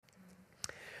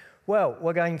Well,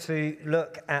 we're going to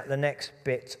look at the next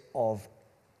bit of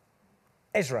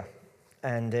Ezra.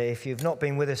 And if you've not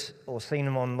been with us or seen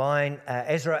them online,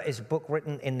 Ezra is a book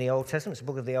written in the Old Testament. It's a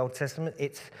book of the Old Testament.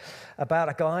 It's about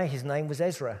a guy, his name was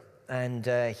Ezra. And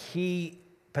he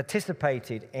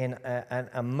participated in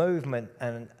a movement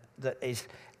that is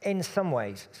in some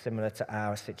ways similar to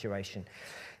our situation.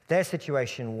 Their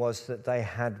situation was that they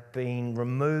had been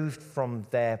removed from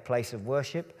their place of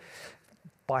worship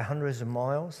by hundreds of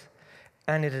miles,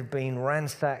 and it had been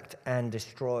ransacked and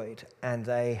destroyed, and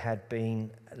they had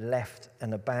been left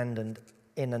and abandoned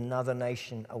in another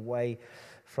nation away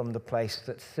from the place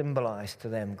that symbolized to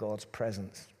them God's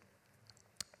presence.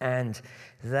 And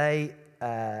they,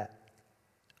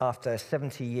 after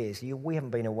 70 years, we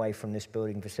haven't been away from this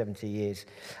building for 70 years.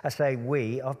 I say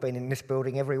we, I've been in this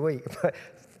building every week, but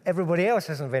everybody else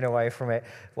hasn't been away from it.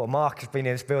 Well, Mark has been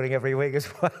in this building every week as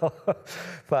well.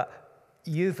 But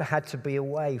you've had to be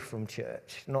away from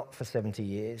church, not for 70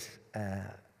 years.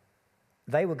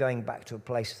 They were going back to a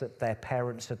place that their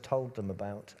parents had told them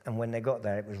about, and when they got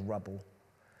there, it was rubble.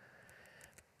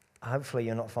 Hopefully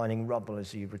you're not finding rubble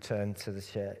as you return to the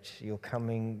church. You're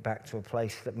coming back to a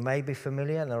place that may be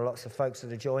familiar, and there are lots of folks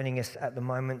that are joining us at the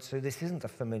moment, so this isn't a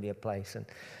familiar place,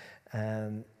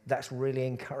 and that's really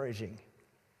encouraging.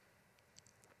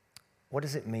 What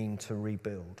does it mean to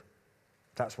rebuild?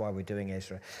 That's why we're doing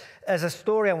Ezra. There's a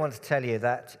story I want to tell you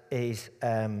that is,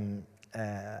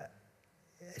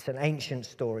 it's an ancient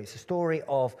story. It's a story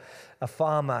of a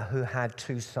farmer who had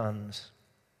two sons.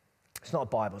 It's not a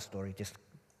Bible story, just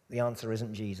the answer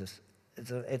isn't Jesus.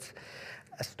 It's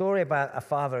a story about a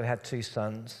father who had two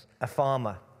sons, a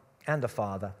farmer and a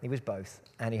father. He was both,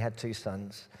 and he had two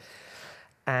sons.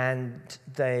 And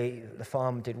the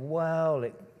farm did well,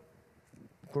 it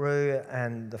grew,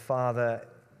 and the father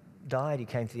died. He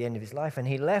came to the end of his life, and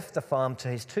he left the farm to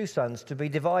his two sons to be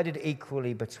divided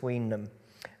equally between them.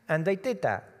 And they did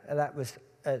that. That was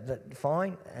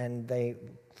fine, and they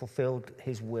fulfilled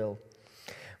his will.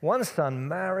 One son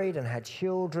married and had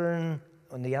children,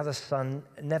 and the other son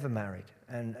never married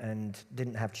and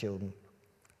didn't have children.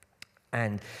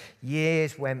 And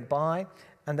years went by,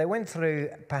 and they went through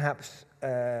perhaps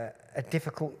a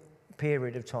difficult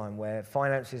period of time where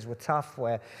finances were tough,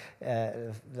 where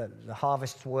the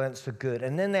harvests weren't so good.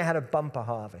 And then they had a bumper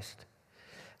harvest.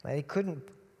 They couldn't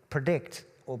predict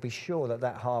or be sure that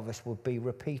that harvest would be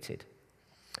repeated.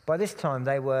 By this time,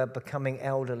 they were becoming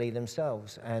elderly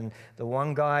themselves. And the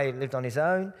one guy lived on his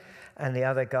own, and the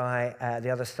other guy, the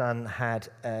other son, had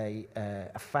a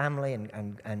family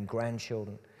and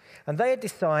grandchildren. And they had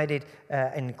decided,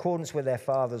 in accordance with their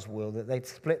father's will, that they'd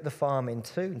split the farm in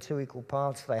two equal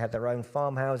parts. They had their own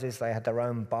farmhouses, they had their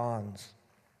own barns.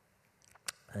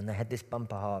 And they had this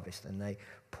bumper harvest, and they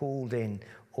pulled in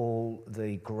all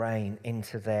the grain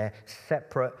into their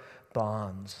separate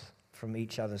barns from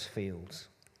each other's fields.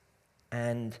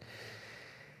 And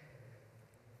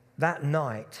that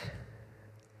night,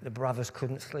 the brothers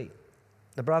couldn't sleep.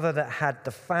 The brother that had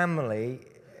the family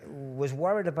was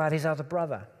worried about his other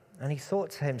brother. And he thought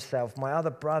to himself, my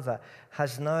other brother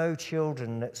has no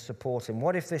children that support him.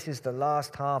 What if this is the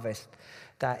last harvest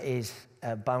that is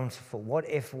bountiful? What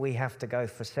if we have to go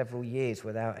for several years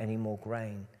without any more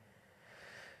grain?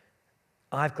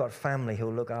 I've got family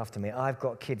who'll look after me. I've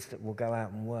got kids that will go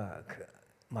out and work.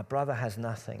 My brother has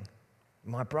nothing.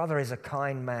 My brother is a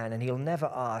kind man, and he'll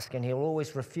never ask, and he'll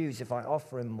always refuse if I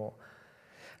offer him more.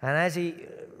 And as he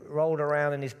rolled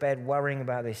around in his bed worrying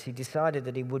about this, he decided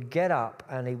that he would get up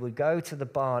and he would go to the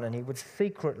barn and he would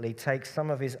secretly take some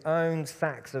of his own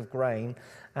sacks of grain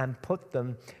and put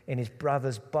them in his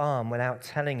brother's barn without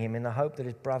telling him, in the hope that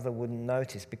his brother wouldn't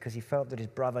notice, because he felt that his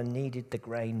brother needed the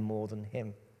grain more than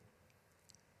him.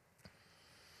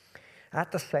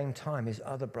 At the same time, his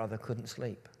other brother couldn't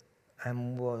sleep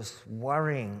and was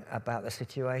worrying about the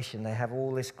situation. They have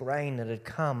all this grain that had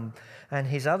come, and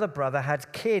his other brother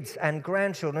had kids and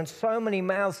grandchildren and so many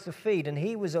mouths to feed, and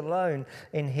he was alone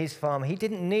in his farm. He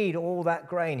didn't need all that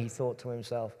grain, he thought to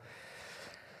himself.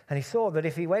 And he thought that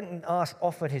if he went and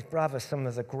offered his brother some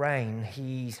of the grain,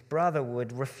 his brother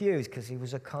would refuse, because he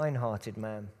was a kind-hearted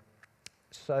man.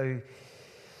 So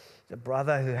the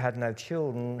brother who had no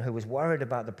children, who was worried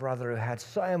about the brother who had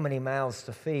so many mouths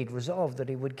to feed, resolved that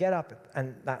he would get up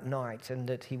that night and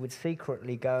that he would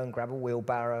secretly go and grab a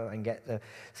wheelbarrow and get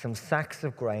some sacks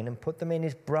of grain and put them in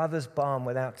his brother's barn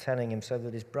without telling him, so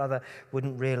that his brother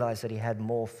wouldn't realize that he had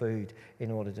more food in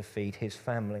order to feed his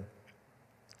family.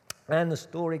 And the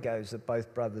story goes that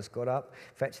both brothers got up,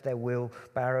 fetched their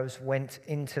wheelbarrows, went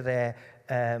into their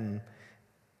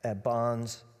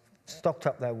barns, stocked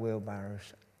up their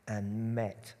wheelbarrows, and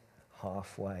met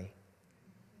halfway.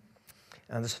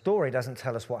 And the story doesn't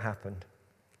tell us what happened.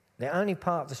 The only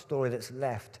part of the story that's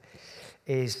left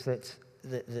is that,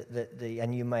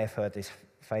 and you may have heard this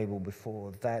fable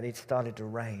before, that it started to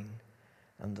rain.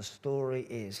 And the story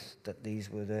is that these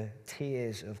were the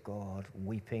tears of God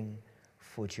weeping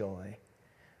for joy.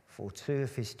 For two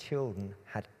of his children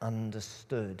had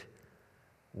understood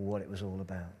what it was all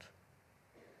about.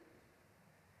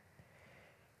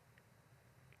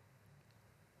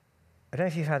 I don't know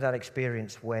if you've had that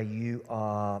experience where you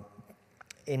are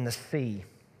in the sea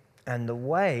and the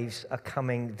waves are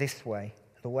coming this way.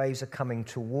 The waves are coming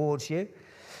towards you.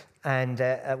 And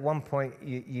at one point,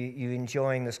 you're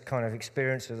enjoying this kind of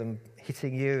experience of them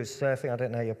hitting you, surfing. I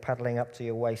don't know, you're paddling up to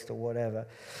your waist or whatever.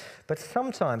 But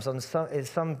sometimes in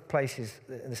some places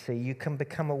in the sea, you can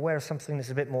become aware of something that's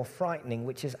a bit more frightening,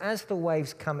 which is as the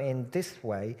waves come in this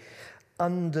way,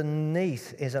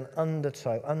 underneath is an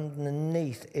undertow.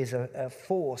 Underneath is a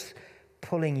force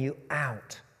pulling you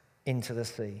out into the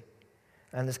sea.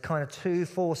 And there's kind of two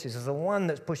forces. There's the one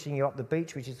that's pushing you up the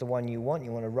beach, which is the one you want.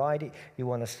 You want to ride it, you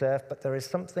want to surf, but there is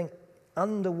something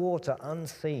underwater,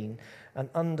 unseen, an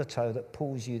undertow that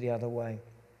pulls you the other way.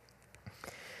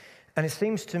 And it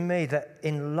seems to me that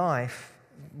in life,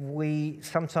 we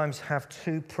sometimes have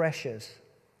two pressures,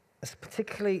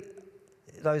 particularly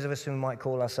those of us who might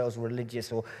call ourselves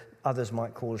religious, or others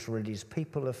might call us religious,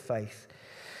 people of faith.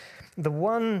 The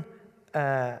one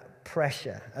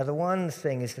pressure, the one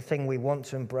thing is the thing we want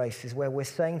to embrace, is where we're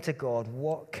saying to God,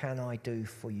 what can I do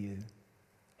for you?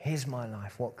 Here's my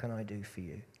life, what can I do for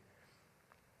you?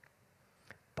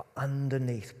 But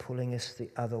underneath, pulling us the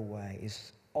other way,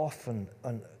 is often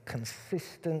a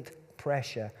consistent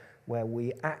pressure where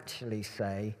we actually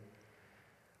say,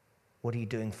 what are you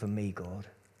doing for me, God?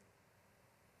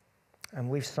 And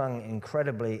we've sung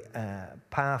incredibly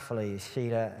powerfully,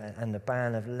 Sheila and the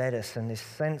band have led us in this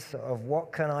sense of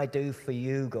what can I do for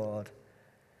you, God?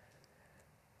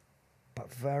 But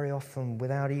very often,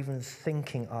 without even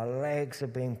thinking, our legs are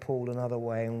being pulled another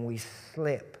way and we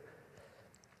slip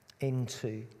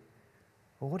into,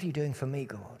 well, what are you doing for me,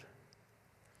 God?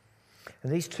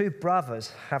 And these two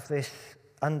brothers have this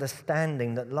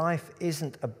understanding that life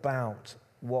isn't about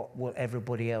what will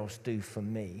everybody else do for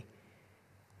me.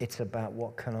 It's about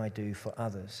what can I do for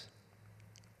others.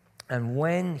 And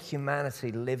when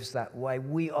humanity lives that way,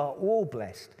 we are all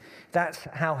blessed. That's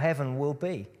how heaven will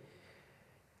be,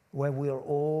 where we are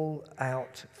all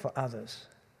out for others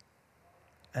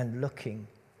and looking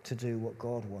to do what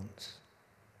God wants.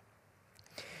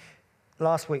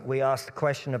 Last week we asked a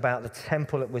question about the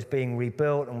temple that was being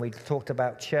rebuilt, and we talked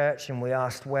about church, and we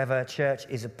asked whether church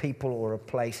is a people or a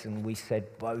place, and we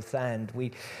said both and.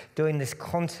 We do in this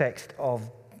context of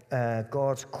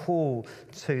God's call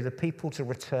to the people to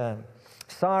return.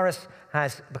 Cyrus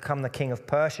has become the king of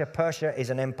Persia. Persia is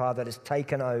an empire that has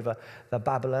taken over the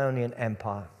Babylonian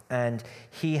Empire. And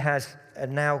he has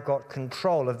now got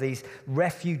control of these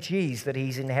refugees that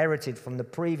he's inherited from the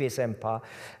previous empire.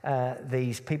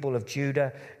 These people of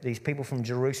Judah, these people from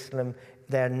Jerusalem,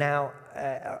 they're now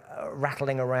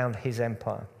rattling around his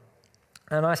empire.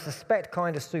 And I suspect,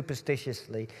 kind of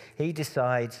superstitiously, he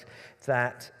decides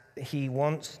that he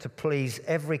wants to please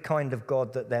every kind of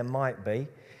god that there might be,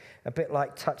 a bit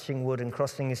like touching wood and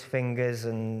crossing his fingers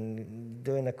and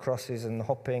doing the crosses and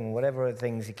hopping, whatever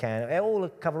things he can.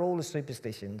 Cover all the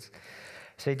superstitions.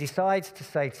 So he decides to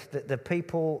say that the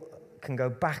people can go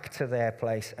back to their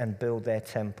place and build their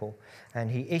temple. And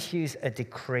he issues a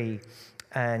decree,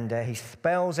 and he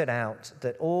spells it out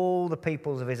that all the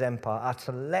peoples of his empire are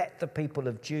to let the people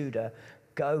of Judah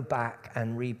go back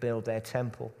and rebuild their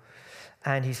temple.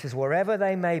 And he says, wherever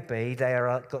they may be, they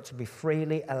are got to be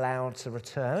freely allowed to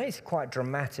return. It's quite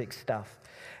dramatic stuff.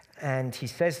 And he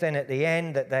says then at the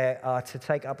end that they are to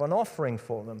take up an offering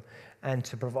for them and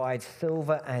to provide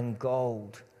silver and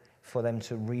gold for them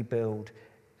to rebuild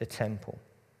the temple.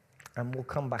 And we'll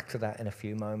come back to that in a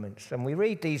few moments. And we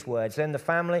read these words. Then the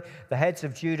family, the heads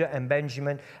of Judah and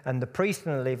Benjamin, and the priests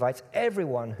and the Levites,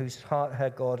 everyone whose heart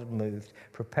her God had moved,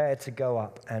 prepared to go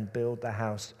up and build the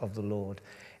house of the Lord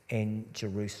in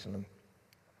Jerusalem.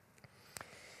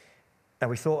 Now,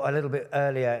 we thought a little bit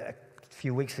earlier, a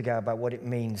few weeks ago, about what it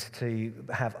means to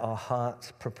have our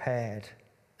hearts prepared,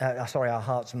 our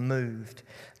hearts moved.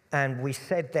 And we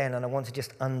said then, and I want to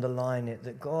just underline it,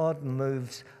 that God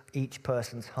moves each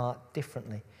person's heart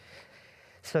differently.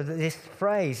 So that this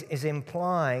phrase is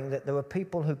implying that there were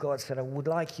people who God said, I would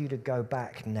like you to go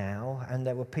back now, and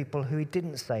there were people who he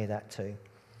didn't say that to.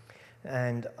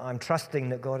 And I'm trusting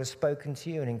that God has spoken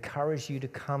to you and encouraged you to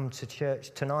come to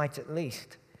church tonight at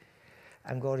least.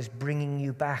 And God is bringing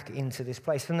you back into this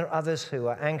place. And there are others who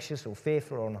are anxious or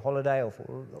fearful or on holiday or for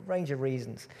a range of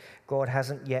reasons. God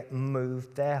hasn't yet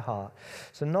moved their heart.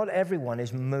 So not everyone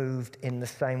is moved in the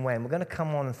same way. And we're going to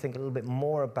come on and think a little bit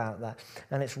more about that.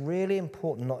 And it's really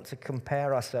important not to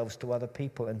compare ourselves to other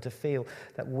people and to feel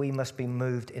that we must be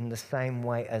moved in the same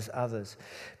way as others.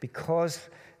 Because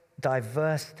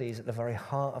diversity is at the very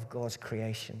heart of God's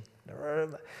creation. There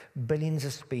are billions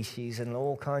of species and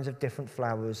all kinds of different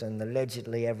flowers, and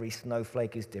allegedly every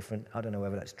snowflake is different. I don't know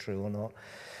whether that's true or not.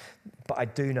 But I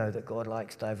do know that God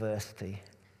likes diversity,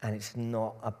 and it's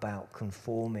not about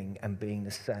conforming and being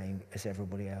the same as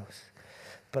everybody else.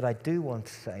 But I do want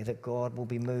to say that God will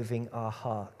be moving our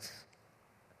hearts,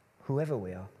 whoever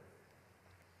we are,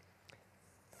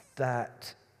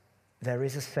 that there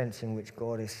is a sense in which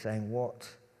God is saying, what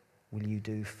will you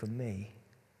do for me?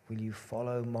 Will you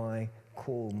follow my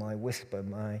call, my whisper,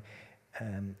 my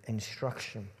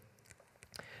instruction?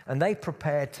 And they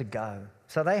prepared to go.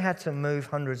 So they had to move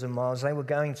hundreds of miles. They were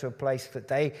going to a place that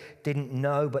they didn't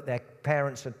know, but their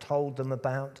parents had told them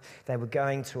about. They were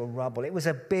going to a rubble. It was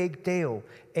a big deal.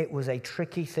 It was a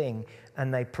tricky thing,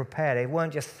 and they prepared. They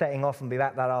weren't just setting off and be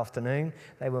back that afternoon.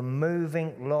 They were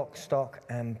moving lock, stock,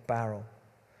 and barrel.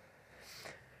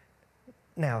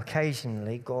 Now,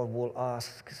 occasionally, God will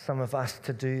ask some of us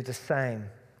to do the same,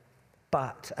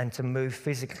 and to move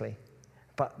physically.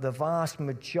 But the vast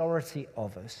majority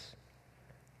of us,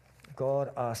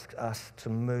 God asks us to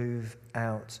move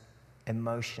out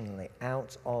emotionally,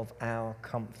 out of our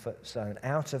comfort zone,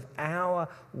 out of our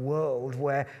world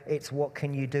where it's what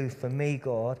can you do for me,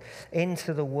 God,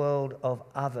 into the world of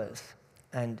others,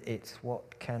 and it's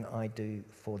what can I do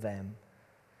for them.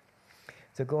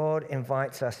 So God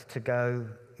invites us to go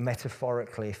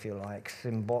metaphorically, if you like,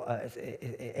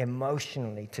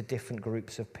 emotionally to different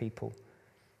groups of people.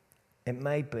 It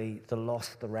may be the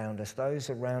lost around us, those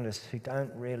around us who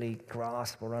don't really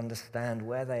grasp or understand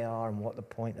where they are and what the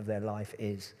point of their life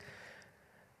is.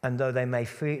 And though they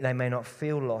may not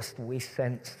feel lost, we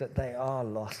sense that they are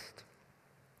lost.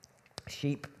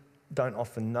 Sheep don't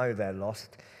often know they're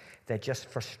lost. They're just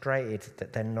frustrated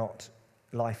that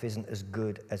life isn't as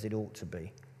good as it ought to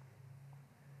be.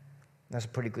 That's a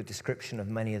pretty good description of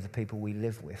many of the people we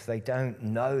live with. They don't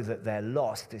know that they're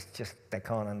lost. It's just they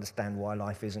can't understand why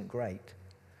life isn't great.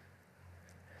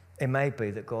 It may be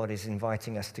that God is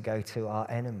inviting us to go to our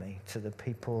enemy, to the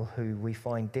people who we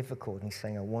find difficult, and he's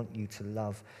saying, I want you to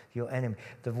love your enemy.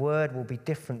 The word will be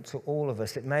different to all of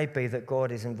us. It may be that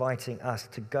God is inviting us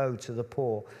to go to the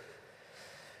poor,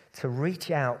 to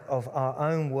reach out of our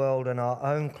own world and our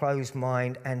own closed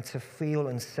mind and to feel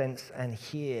and sense and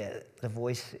hear the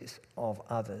voices of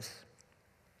others.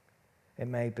 It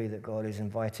may be that God is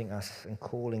inviting us and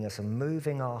calling us and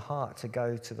moving our heart to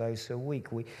go to those who are weak.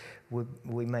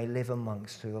 We may live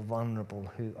amongst who are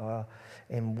vulnerable, who are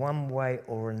in one way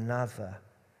or another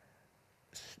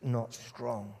not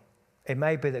strong. It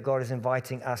may be that God is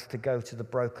inviting us to go to the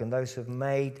broken, those who have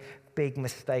made big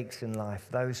mistakes in life,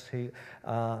 those who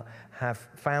have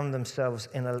found themselves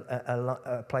in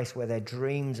a place where their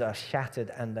dreams are shattered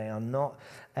and they are not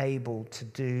able to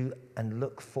do and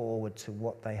look forward to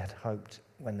what they had hoped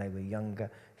when they were younger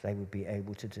they would be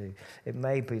able to do. It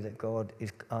may be that God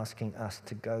is asking us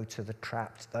to go to the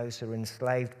trapped, those who are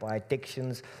enslaved by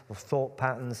addictions or thought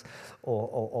patterns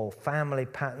or family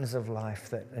patterns of life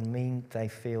that mean they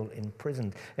feel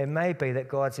imprisoned. It may be that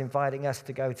God's inviting us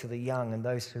to go to the young and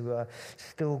those who are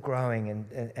still growing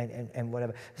and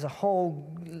whatever. There's a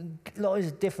whole lot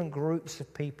of different groups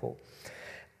of people.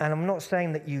 And I'm not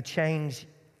saying that you change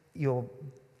your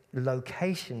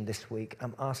location this week.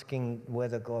 I'm asking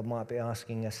whether God might be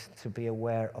asking us to be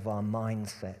aware of our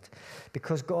mindset,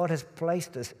 because God has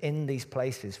placed us in these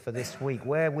places for this week.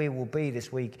 Where we will be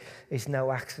this week is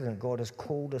no accident. God has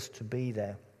called us to be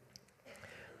there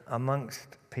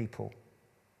amongst people.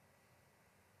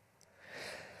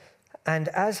 And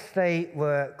as they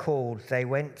were called, they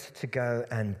went to go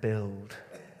and build.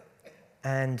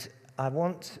 And I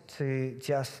want to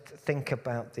just think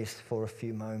about this for a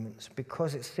few moments,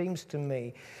 because it seems to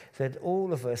me that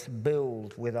all of us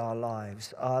build with our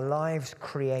lives. Our lives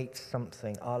create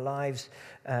something. Our lives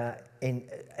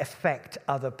affect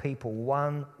other people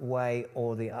one way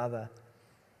or the other.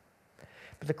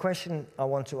 But the question I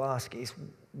want to ask is,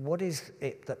 what is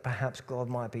it that perhaps God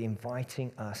might be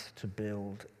inviting us to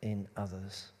build in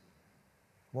others?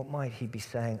 What might he be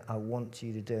saying, I want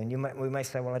you to do? And we may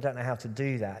say, well, I don't know how to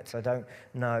do that, so I don't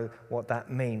know what that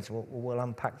means. We'll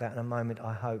unpack that in a moment,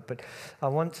 I hope. But I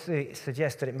want to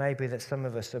suggest that it may be that some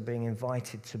of us are being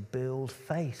invited to build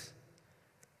faith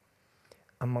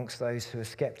amongst those who are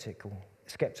skeptical.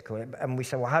 skeptical. And we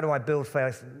say, well, how do I build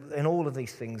faith in all of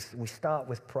these things? We start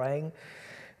with praying.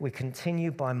 We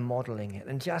continue by modeling it.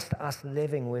 And just us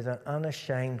living with an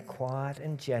unashamed, quiet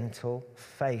and gentle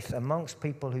faith amongst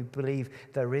people who believe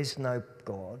there is no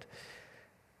God,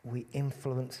 we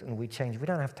influence and we change. We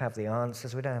don't have to have the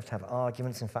answers. We don't have to have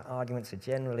arguments. In fact, arguments are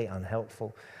generally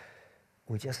unhelpful.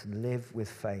 We just live with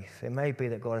faith. It may be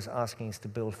that God is asking us to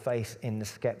build faith in the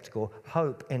skeptical,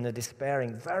 hope in the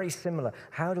despairing. Very similar.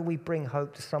 How do we bring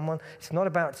hope to someone? It's not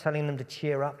about telling them to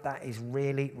cheer up. That is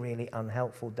really, really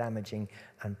unhelpful, damaging,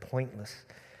 and pointless.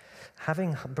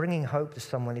 Bringing hope to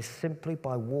someone is simply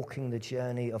by walking the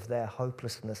journey of their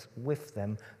hopelessness with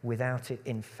them without it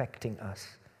infecting us,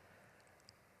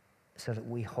 so that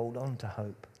we hold on to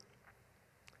hope.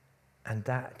 And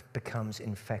that becomes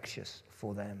infectious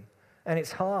for them. And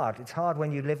it's hard. It's hard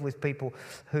when you live with people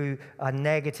who are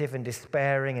negative and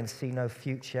despairing and see no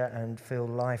future and feel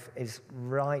life is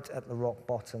right at the rock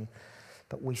bottom.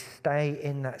 But we stay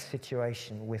in that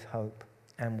situation with hope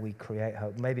and we create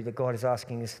hope. Maybe that God is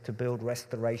asking us to build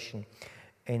restoration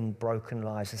in broken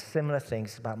lives. It's similar things.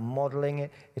 It's about modeling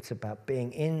it. It's about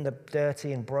being in the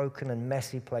dirty and broken and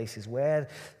messy places where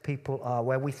people are,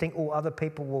 where we think all other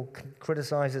people will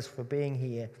criticize us for being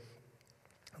here.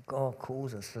 God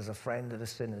calls us as a friend of the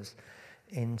sinners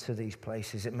into these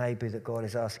places. It may be that God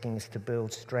is asking us to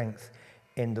build strength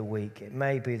in the weak. It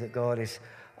may be that God is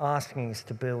asking us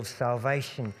to build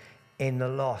salvation in the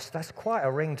lost. That's quite a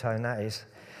ringtone, that is.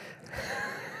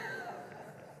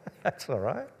 That's all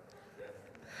right.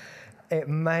 It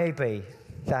may be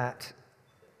that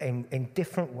in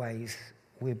different ways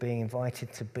we're being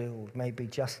invited to build, maybe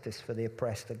justice for the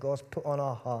oppressed, that God's put on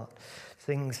our heart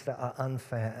things that are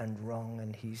unfair and wrong,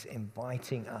 and he's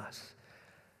inviting us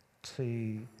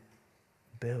to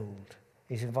build.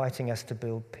 He's inviting us to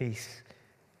build peace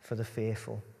for the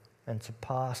fearful and to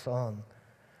pass on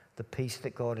the peace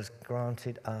that God has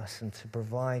granted us and to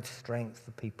provide strength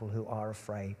for people who are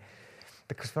afraid.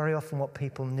 Because very often what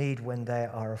people need when they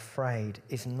are afraid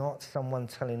is not someone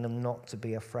telling them not to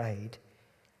be afraid.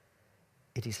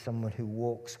 It is someone who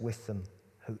walks with them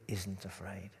who isn't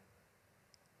afraid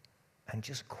and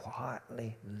just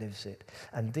quietly lives it.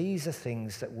 And these are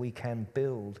things that we can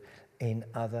build in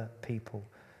other people,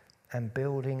 and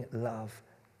building love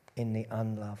in the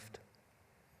unloved.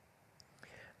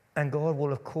 And God will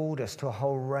have called us to a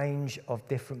whole range of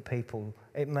different people.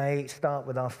 It may start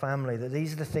with our family, that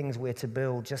these are the things we're to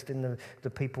build just in the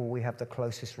people we have the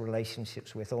closest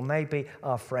relationships with. Or maybe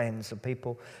our friends, the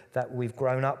people that we've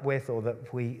grown up with or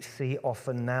that we see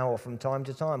often now or from time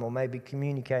to time, or maybe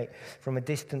communicate from a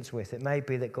distance with. It may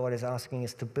be that God is asking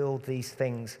us to build these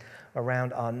things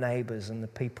around our neighbors and the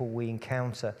people we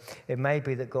encounter. It may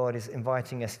be that God is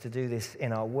inviting us to do this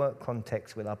in our work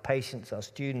context with our patients, our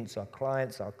students, our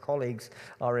clients, our colleagues,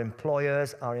 our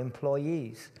employers, our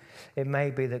employees. It may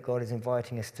be that God is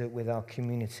inviting us to it with our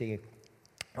community,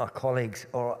 our colleagues,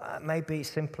 or maybe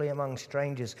simply among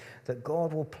strangers that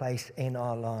God will place in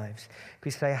our lives.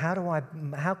 We say,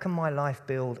 how can my life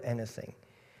build anything?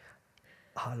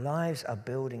 Our lives are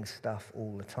building stuff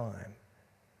all the time.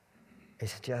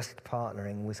 It's just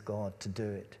partnering with God to do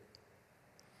it.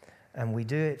 And we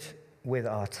do it with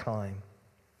our time.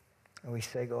 And we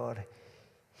say, God,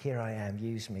 here I am,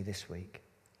 use me this week.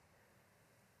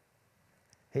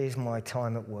 Here's my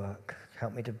time at work.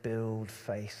 Help me to build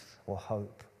faith or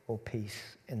hope or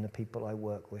peace in the people I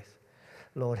work with.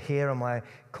 Lord, here are my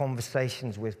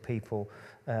conversations with people,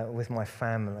 with my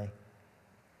family.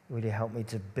 Will you help me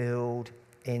to build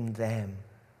in them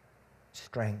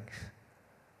strength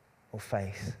or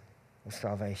faith or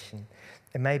salvation?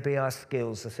 It may be our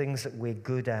skills, the things that we're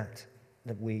good at,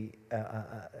 that we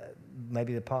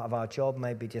maybe the part of our job,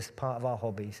 maybe just part of our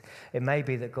hobbies. It may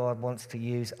be that God wants to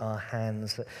use our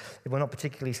hands. We're not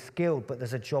particularly skilled, but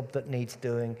there's a job that needs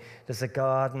doing. There's a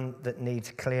garden that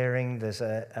needs clearing. There's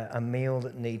a meal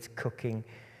that needs cooking.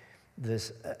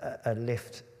 There's a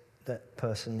lift that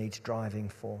person needs driving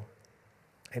for.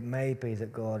 It may be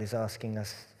that God is asking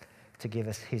us to give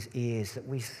us his ears, that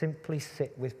we simply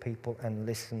sit with people and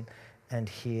listen and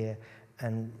hear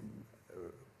and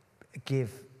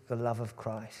give the love of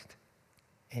Christ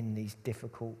in these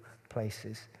difficult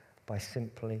places by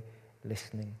simply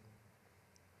listening.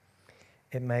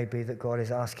 It may be that God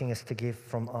is asking us to give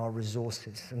from our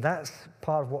resources. And that's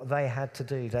part of what they had to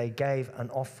do. They gave an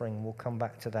offering. We'll come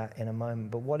back to that in a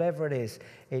moment. But whatever it is,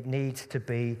 it needs to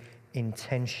be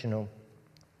intentional.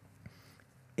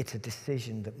 It's a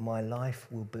decision that my life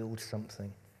will build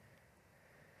something.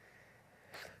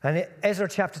 And Ezra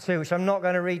chapter 2, which I'm not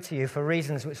going to read to you for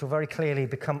reasons which will very clearly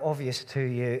become obvious to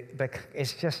you, but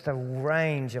it's just a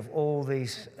range of all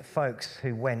these folks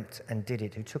who went and did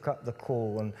it, who took up the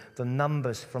call, and the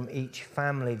numbers from each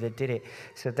family that did it.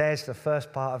 So there's the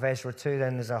first part of Ezra 2,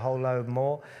 then there's a whole load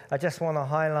more. I just want to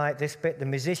highlight this bit. The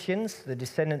musicians, the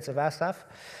descendants of Asaph,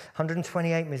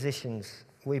 128 musicians.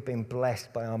 We've been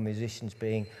blessed by our musicians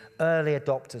being early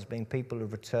adopters, being people who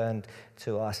returned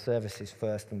to our services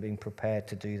first and being prepared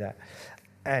to do that.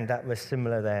 And that was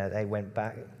similar there. They went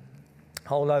back. A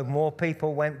whole load more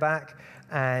people went back,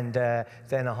 and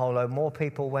then a whole load more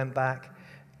people went back.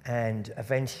 And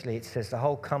eventually it says the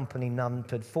whole company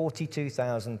numbered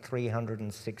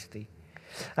 42,360.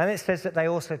 And it says that they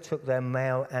also took their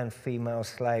male and female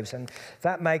slaves. And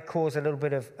that may cause a little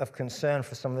bit of concern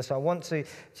for some of us. I want to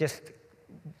just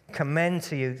commend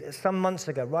to you, some months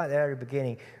ago, right there at the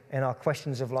beginning, in our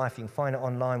Questions of Life, you can find it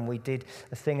online, we did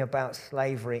a thing about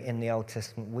slavery in the Old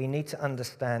Testament. We need to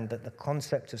understand that the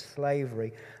concept of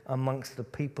slavery amongst the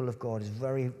people of God is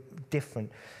very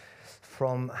different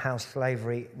from how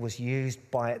slavery was used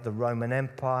by the Roman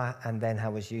Empire and then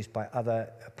how it was used by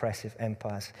other oppressive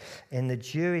empires. In the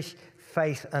Jewish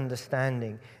faith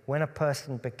understanding, when a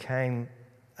person became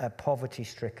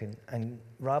poverty-stricken, and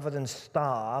rather than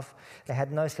starve, they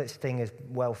had no such thing as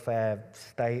welfare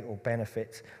state or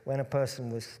benefits. When a person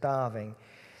was starving,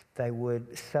 they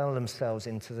would sell themselves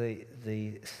into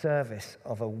the service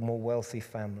of a more wealthy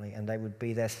family, and they would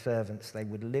be their servants. They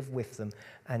would live with them,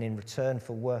 and in return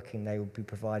for working, they would be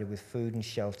provided with food and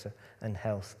shelter and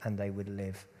health, and they would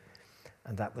live.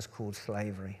 And that was called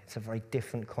slavery. It's a very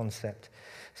different concept.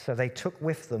 So they took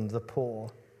with them the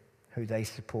poor who they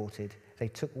supported. They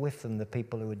took with them the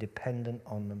people who were dependent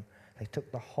on them. They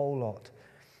took the whole lot,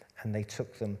 and they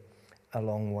took them a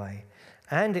long way.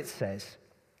 And it says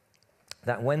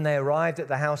that when they arrived at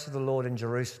the house of the Lord in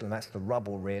Jerusalem, that's the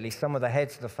rubble really, some of the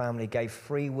heads of the family gave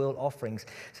free will offerings.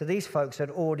 So these folks had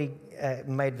already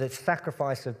made the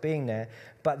sacrifice of being there,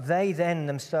 but they then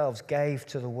themselves gave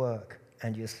to the work.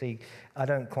 And you'll see, I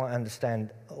don't quite understand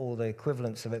all the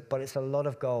equivalents of it, but it's a lot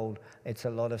of gold, it's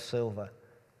a lot of silver.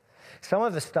 Some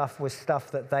of the stuff was stuff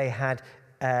that they had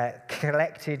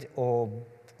collected or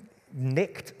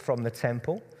nicked from the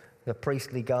temple, the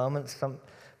priestly garments,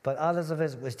 but others of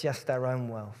it was just their own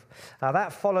wealth. Now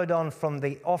that followed on from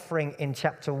the offering in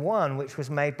chapter 1, which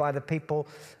was made by the people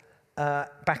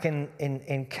back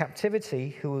in captivity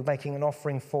who were making an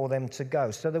offering for them to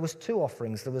go. So there was two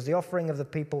offerings. There was the offering of the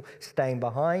people staying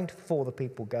behind for the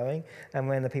people going, and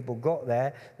when the people got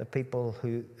there,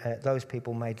 those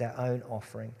people made their own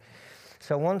offering.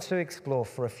 So I want to explore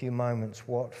for a few moments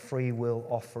what free will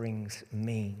offerings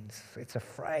means. It's a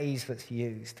phrase that's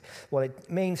used. Well, it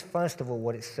means, first of all,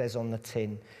 what it says on the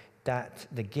tin, that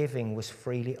the giving was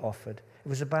freely offered. It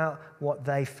was about what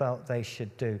they felt they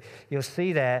should do. You'll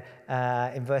see there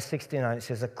in verse 69, it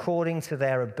says, according to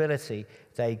their ability,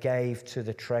 they gave to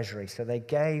the treasury. So they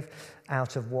gave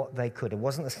out of what they could. It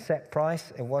wasn't a set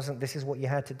price. It wasn't, this is what you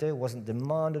had to do. It wasn't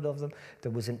demanded of them.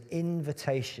 There was an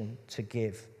invitation to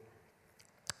give.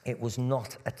 It was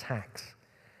not a tax.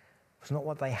 It was not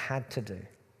what they had to do.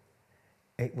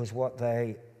 It was what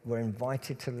they were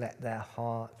invited to let their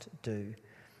heart do.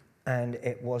 And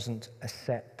it wasn't a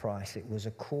set price. It was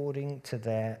according to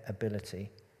their ability.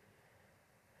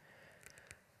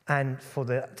 And for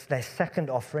their second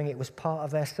offering, it was part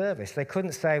of their service. They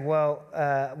couldn't say, well,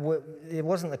 it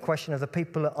wasn't the question of the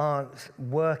people that aren't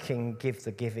working give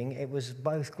the giving. It was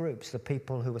both groups, the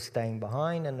people who were staying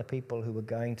behind and the people who were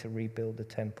going to rebuild the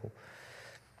temple.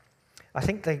 I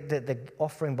think the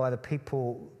offering by the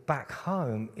people back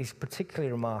home is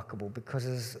particularly remarkable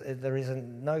because there is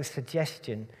no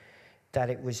suggestion that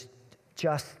it was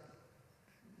just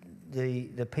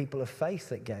the people of faith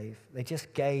that gave. They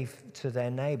just gave to their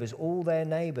neighbors. All their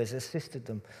neighbors assisted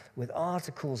them with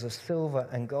articles of silver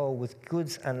and gold, with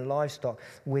goods and livestock,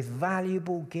 with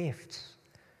valuable gifts.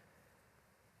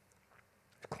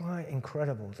 It's quite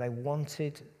incredible. They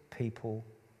wanted people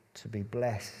to be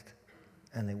blessed,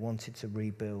 and they wanted to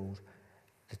rebuild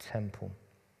the temple.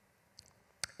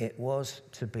 It was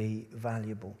to be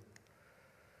valuable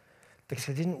because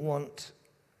they didn't want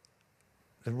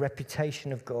the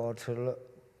reputation of God to look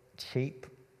cheap,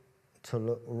 to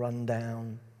look run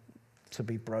down, to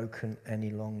be broken any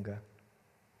longer.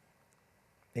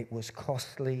 It was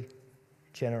costly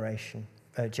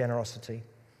generosity.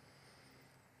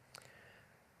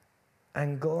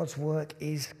 And God's work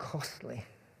is costly,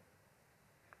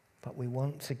 but we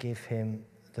want to give him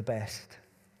the best.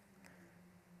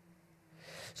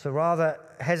 So rather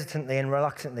hesitantly and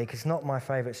reluctantly, because it's not my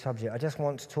favorite subject, I just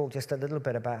want to talk just a little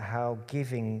bit about how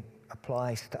giving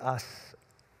applies to us,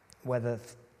 whether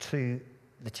to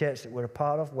the church that we're a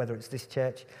part of, whether it's this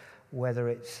church, whether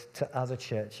it's to other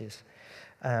churches.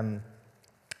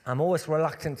 I'm always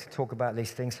reluctant to talk about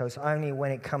these things, so it's only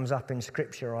when it comes up in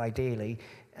Scripture, ideally,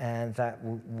 and that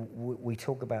we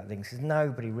talk about things. Because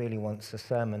nobody really wants a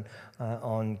sermon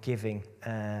on giving.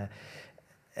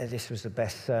 This was the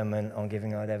best sermon on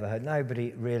giving I'd ever heard.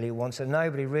 Nobody really wants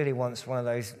one of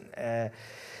those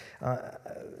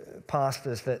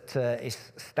pastors that is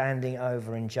standing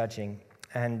over and judging.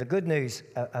 And the good news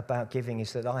about giving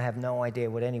is that I have no idea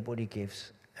what anybody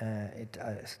gives.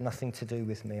 It's nothing to do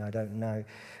with me. I don't know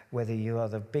whether you are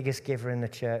the biggest giver in the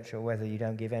church or whether you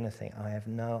don't give anything. I have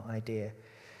no idea.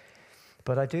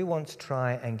 But I do want to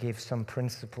try and give some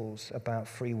principles about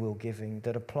free will giving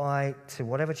that apply to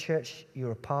whatever church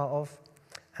you're a part of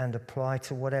and apply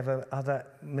to whatever other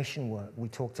mission work. We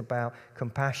talked about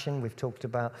Compassion. We've talked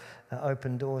about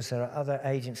Open Doors. There are other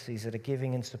agencies that are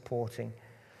giving and supporting.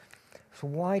 So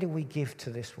why do we give to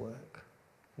this work?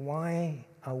 Why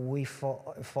are we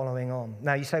following on?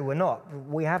 Now, you say we're not.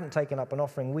 We haven't taken up an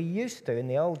offering. We used to in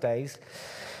the old days,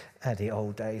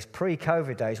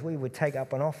 pre-COVID days, we would take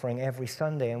up an offering every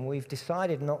Sunday, and we've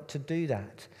decided not to do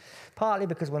that. Partly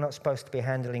because we're not supposed to be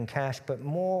handling cash, but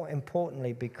more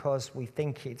importantly because we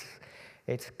think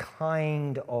it's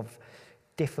kind of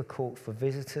difficult for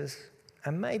visitors,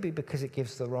 and maybe because it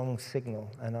gives the wrong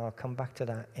signal, and I'll come back to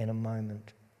that in a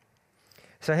moment.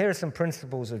 So here are some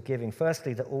principles of giving.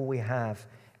 Firstly, that all we have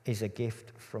is a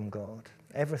gift from God.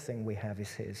 Everything we have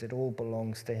is His. It all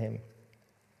belongs to Him.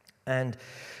 And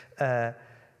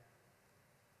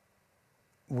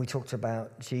we talked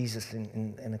about Jesus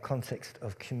in the context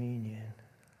of communion.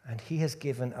 And He has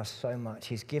given us so much.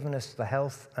 He's given us the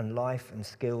health and life and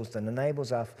skills that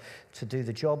enables us to do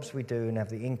the jobs we do and have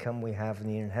the income we have and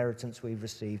the inheritance we've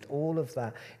received. All of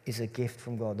that is a gift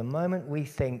from God. The moment we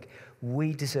think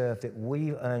we deserved it,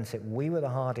 we earned it, we were the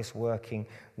hardest working,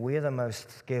 we're the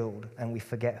most skilled, and we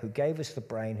forget who gave us the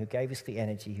brain, who gave us the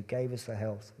energy, who gave us the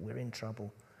health, we're in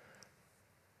trouble.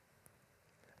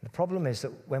 The problem is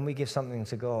that when we give something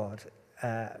to God,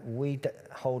 we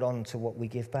hold on to what we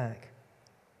give back.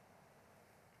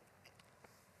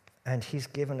 And He's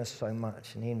given us so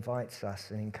much, and He invites us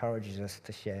and encourages us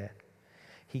to share.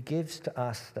 He gives to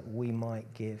us that we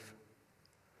might give.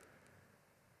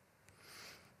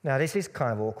 Now, this is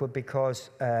kind of awkward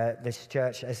because this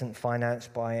church isn't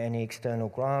financed by any external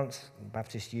grants,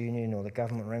 Baptist Union or the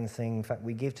government or anything. In fact,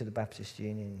 we give to the Baptist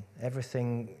Union.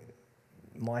 Everything,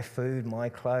 my food, my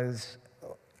clothes,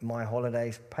 my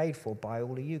holidays, paid for by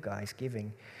all of you guys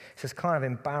giving. So it's kind of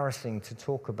embarrassing to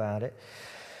talk about it.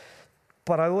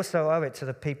 But I also owe it to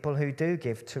the people who do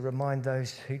give to remind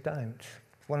those who don't.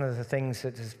 One of the things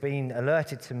that has been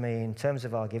alerted to me in terms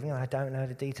of our giving, I don't know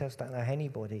the details, don't know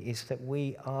anybody, is that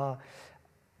we are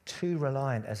too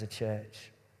reliant as a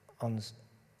church on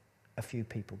a few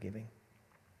people giving.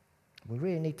 We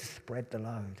really need to spread the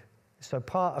load. So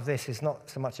part of this is not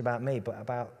so much about me, but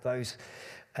about those,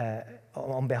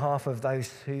 on behalf of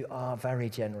those who are very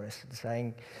generous, and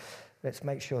saying, let's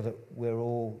make sure that we're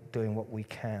all doing what we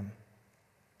can.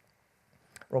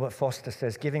 Robert Foster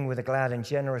says, giving with a glad and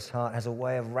generous heart has a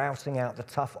way of rousing out the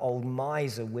tough old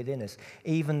miser within us.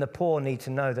 Even the poor need to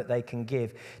know that they can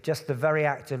give. Just the very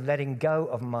act of letting go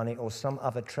of money or some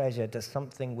other treasure does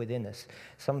something within us.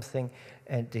 Something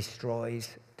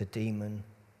destroys the demon,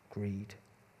 greed.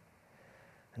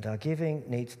 And our giving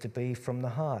needs to be from the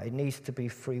heart. It needs to be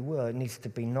free will. It needs to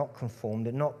be not conformed,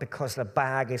 and not because the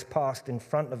bag is passed in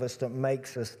front of us that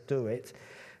makes us do it,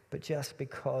 but just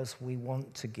because we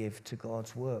want to give to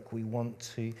God's work. We want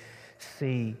to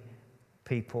see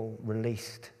people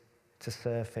released to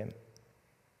serve Him.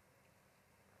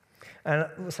 And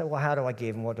so, well, how do I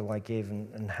give, and what do I give,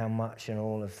 and how much, and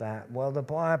all of that? Well, the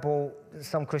Bible,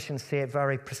 some Christians see it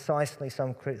very precisely.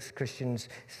 Some Christians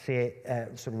see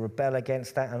it sort of rebel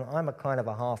against that, and I'm a kind of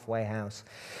a halfway house.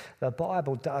 The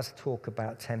Bible does talk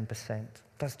about 10%,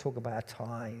 does talk about a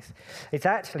tithe. It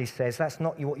actually says that's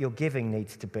not what your giving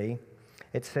needs to be.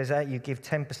 It says that you give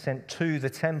 10% to the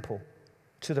temple,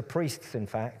 to the priests, in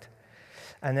fact.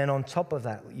 And then on top of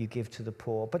that, you give to the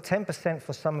poor. But 10%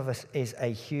 for some of us is a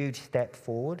huge step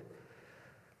forward.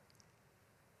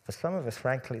 For some of us,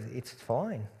 frankly, it's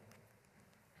fine.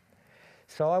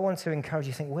 So I want to encourage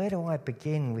you to think, where do I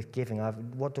begin with giving?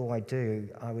 What do I do?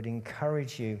 I would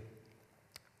encourage you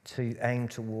to aim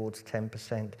towards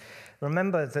 10%.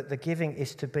 Remember that the giving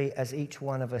is to be as each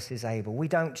one of us is able. We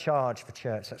don't charge for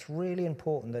church. That's really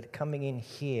important, that coming in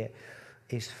here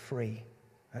is free.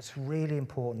 That's really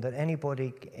important, that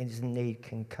anybody in need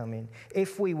can come in.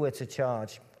 If we were to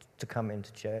charge to come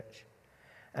into church,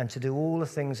 and to do all the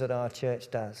things that our church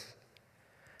does,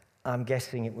 I'm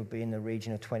guessing it would be in the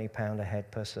region of £20 a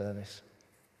head per service,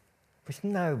 which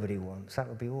nobody wants. That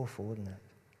would be awful, wouldn't it?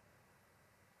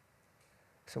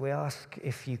 So we ask,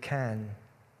 if you can,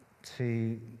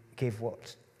 to give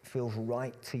what feels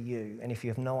right to you. And if you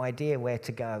have no idea where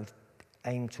to go,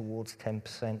 aim towards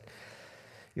 10%.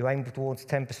 You aim towards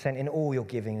 10% in all your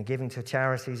giving. You're giving to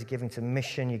charities, you're giving to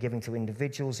mission, you're giving to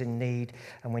individuals in need.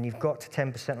 And when you've got to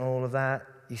 10% on all of that,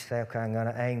 you say, okay, I'm going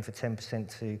to aim for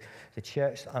 10% to the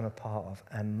church that I'm a part of,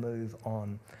 and move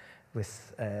on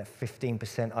with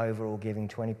 15% overall giving,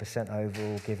 20%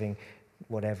 overall giving,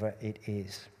 whatever it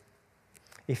is.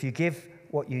 If you give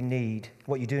what you need,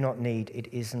 what you do not need, it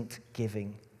isn't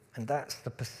giving. And that's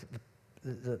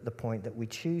the point, that we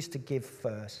choose to give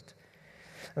first.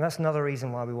 And that's another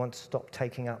reason why we want to stop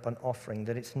taking up an offering,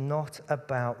 that it's not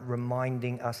about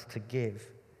reminding us to give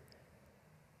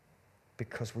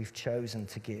because we've chosen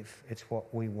to give. It's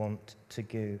what we want to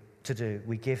do.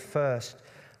 We give first,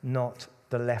 not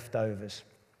the leftovers.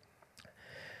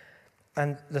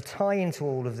 And the tie into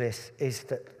all of this is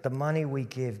that the money we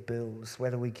give builds,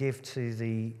 whether we give to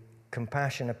the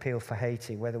Compassion Appeal for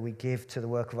Haiti, whether we give to the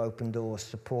work of Open Doors,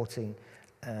 supporting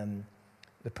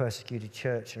the persecuted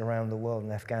church around the world,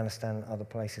 in Afghanistan and other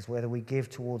places, whether we give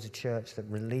towards a church that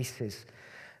releases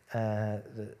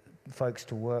the folks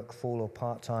to work full or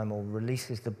part-time, or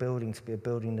releases the building to be a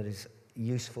building that is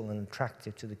useful and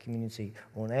attractive to the community,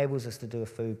 or enables us to do a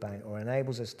food bank, or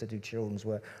enables us to do children's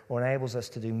work, or enables us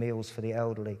to do meals for the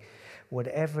elderly.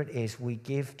 Whatever it is, we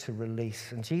give to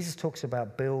release. And Jesus talks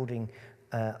about building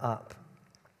up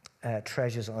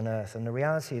treasures on earth. And the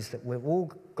reality is that we've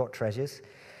all got treasures,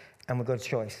 and we've got a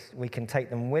choice. We can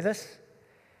take them with us,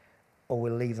 or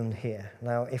we'll leave them here.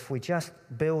 Now, if we just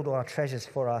build our treasures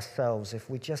for ourselves, if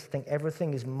we just think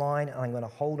everything is mine and I'm going to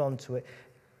hold on to it,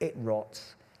 it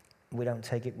rots. We don't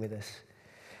take it with us.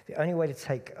 The only way to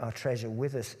take our treasure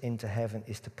with us into heaven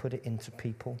is to put it into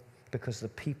people, because the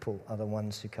people are the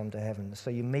ones who come to heaven. So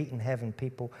you meet in heaven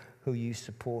people who you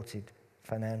supported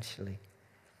financially.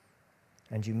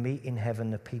 And you meet in heaven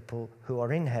the people who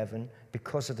are in heaven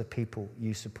because of the people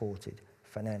you supported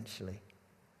financially.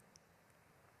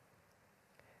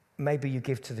 Maybe you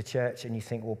give to the church and you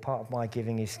think, well, part of my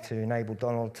giving is to enable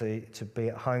Donald to be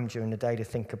at home during the day to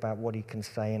think about what he can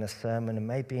say in a sermon. And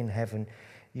maybe in heaven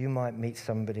you might meet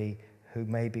somebody who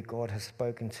maybe God has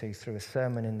spoken to through a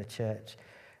sermon in the church.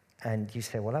 And you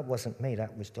say, well, that wasn't me,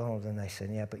 that was Donald. And they said,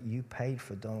 yeah, but you paid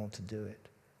for Donald to do it.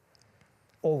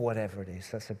 Or whatever it is.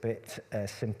 That's a bit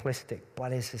simplistic.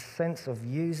 But it's a sense of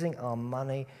using our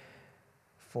money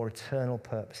for eternal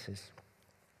purposes.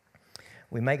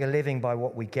 We make a living by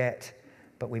what we get,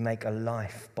 but we make a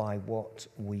life by what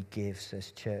we give,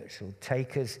 says Churchill.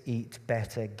 Takers eat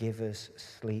better, givers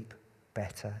sleep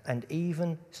better. And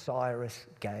even Cyrus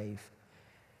gave.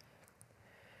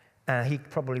 He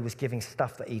probably was giving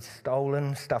stuff that he'd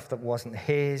stolen, stuff that wasn't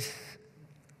his,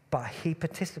 but he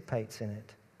participates in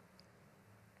it.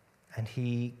 And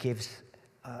he gives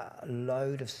a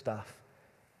load of stuff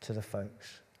to the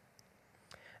folks.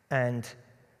 And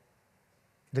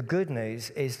the good news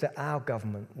is that our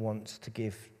government wants to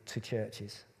give to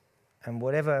churches. And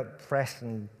whatever press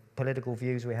and political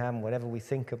views we have, and whatever we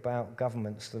think about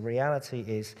governments, the reality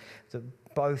is that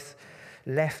both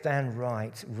left and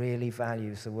right really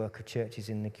values the work of churches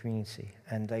in the community,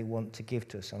 and they want to give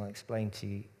to us, and I'll explain to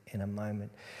you in a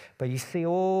moment. But you see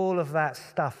all of that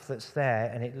stuff that's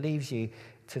there, and it leaves you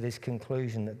to this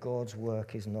conclusion that God's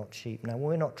work is not cheap. Now,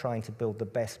 we're not trying to build the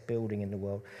best building in the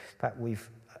world. In fact,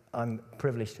 I'm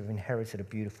privileged to have inherited a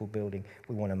beautiful building.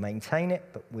 We want to maintain it,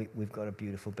 but we've got a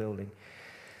beautiful building.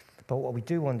 But what we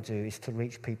do want to do is to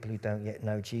reach people who don't yet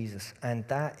know Jesus. And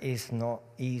that is not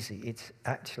easy. It's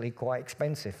actually quite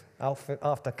expensive.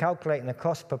 After calculating the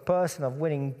cost per person of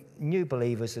winning new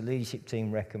believers, the leadership team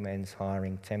recommends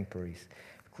hiring temporaries.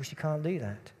 Of course, you can't do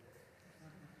that.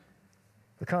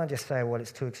 We can't just say, well,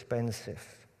 it's too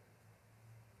expensive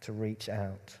to reach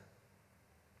out.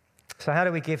 So how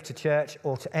do we give to church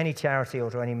or to any charity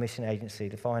or to any mission agency?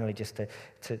 Finally, just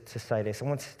to say this, I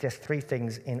want to suggest three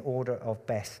things in order of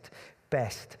best.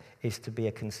 Best is to be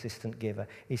a consistent giver,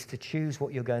 is to choose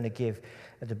what you're going to give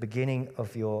at the beginning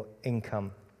of your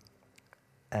income,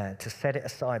 to set it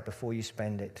aside before you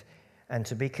spend it, and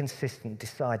to be consistent.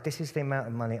 Decide, this is the amount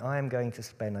of money I am going to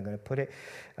spend. I'm going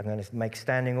to make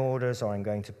standing orders, or I'm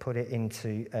going to put it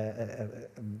into a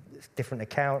different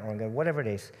account, or I'm going, whatever it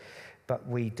is. But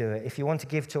we do it. If you want to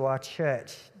give to our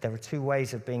church, there are two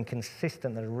ways of being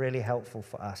consistent that are really helpful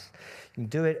for us. You can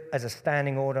do it as a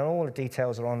standing order, and all the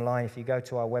details are online. If you go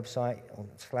to our website or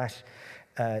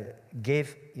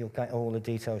give, you'll get all the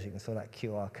details. You can fill that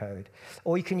QR code.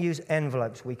 Or you can use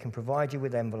envelopes. We can provide you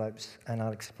with envelopes, and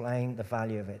I'll explain the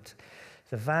value of it.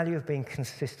 The value of being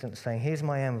consistent, saying, here's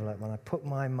my envelope, when I put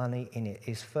my money in it,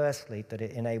 is firstly that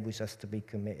it enables us to be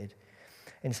committed.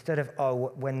 Instead of,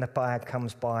 when the bag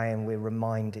comes by and we're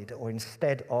reminded, or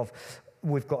instead of,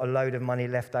 we've got a load of money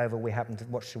left over,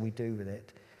 what should we do with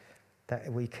it?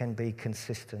 That we can be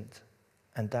consistent.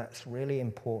 And that's really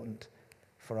important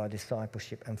for our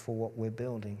discipleship and for what we're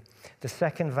building. The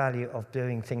second value of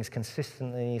doing things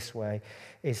consistently in this way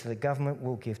is the government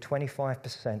will give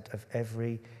 25% of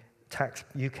every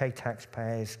UK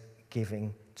taxpayers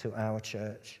giving to our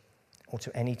church, or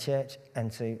to any church,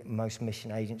 and to most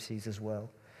mission agencies as well.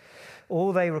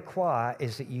 All they require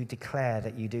is that you declare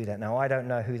that you do that. Now, I don't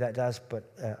know who that does, but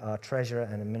our treasurer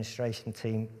and administration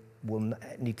team will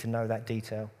need to know that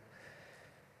detail.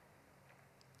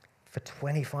 For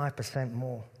 25%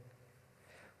 more.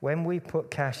 When we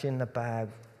put cash in the bag,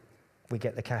 we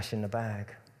get the cash in the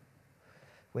bag.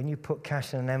 When you put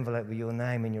cash in an envelope with your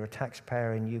name and you're a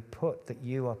taxpayer and you put that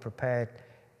you are prepared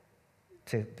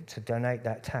to donate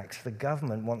that tax, the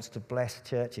government wants to bless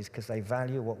churches because they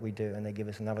value what we do and they give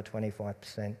us another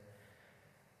 25%.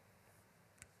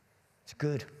 It's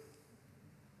good.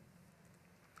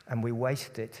 And we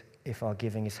waste it if our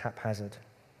giving is haphazard.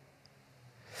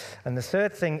 And the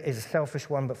third thing is a selfish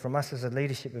one, but from us as a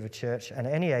leadership of a church and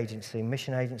any agency,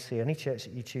 mission agency, any church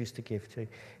that you choose to give to,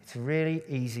 it's really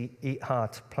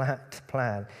hard to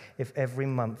plan if every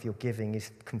month your giving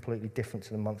is completely different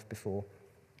to the month before.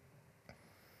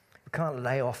 We can't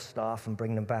lay off staff and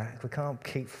bring them back. We can't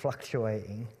keep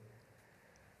fluctuating.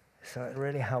 So it's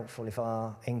really helpful if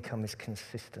our income is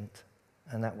consistent,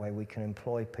 and that way we can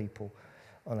employ people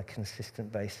on a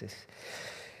consistent basis.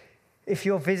 If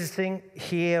you're visiting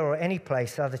here or any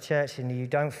place, other church, and you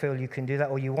don't feel you can do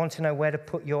that, or you want to know where to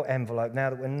put your envelope,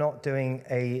 now that we're not doing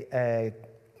an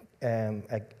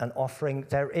offering,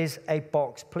 there is a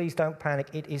box. Please don't panic.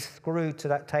 It is screwed to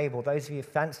that table. Those of you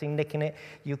fancy nicking it,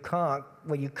 you can't.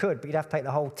 Well, you could, but you'd have to take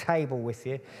the whole table with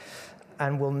you,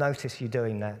 and we'll notice you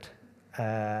doing that.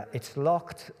 It's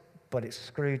locked, but it's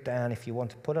screwed down. If you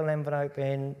want to put an envelope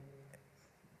in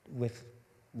with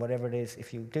whatever it is,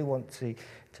 if you do want to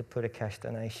put a cash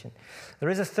donation. There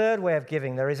is a third way of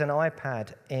giving. There is an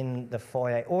iPad in the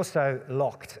foyer, also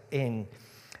locked in,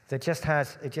 that just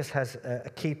has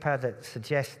a keypad that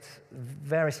suggests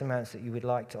various amounts that you would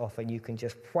like to offer, and you can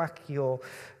just whack your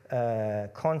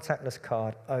contactless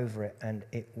card over it, and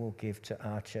it will give to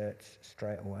our church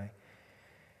straight away.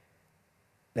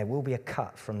 There will be a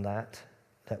cut from that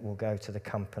will go to the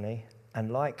company,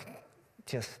 and like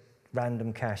just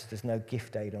random cash, there's no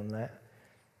gift aid on that.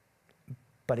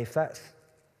 But if that's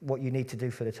what you need to do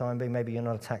for the time being, maybe you're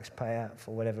not a taxpayer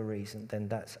for whatever reason, then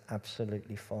that's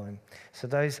absolutely fine. So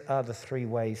those are the three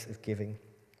ways of giving.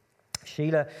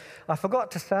 Sheila, I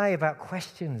forgot to say about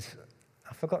questions.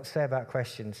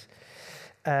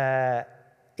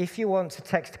 If you want to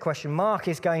text a question, Mark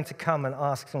is going to come and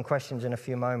ask some questions in a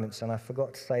few moments, and I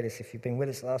forgot to say this. If you've been with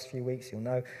us the last few weeks, you'll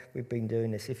know we've been doing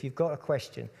this. If you've got a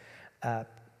question,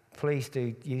 please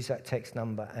do use that text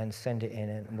number and send it in,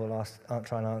 and we'll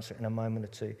try and answer it in a moment or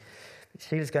two.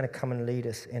 Sheila's going to come and lead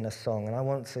us in a song, and I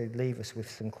want to leave us with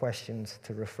some questions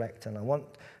to reflect on. I want,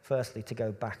 firstly, to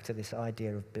go back to this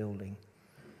idea of building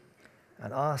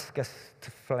and ask us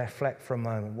to reflect for a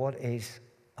moment. What is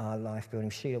our life building?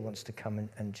 Sheila wants to come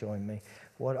and join me.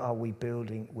 What are we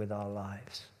building with our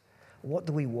lives? What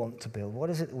do we want to build? What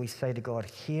is it that we say to God,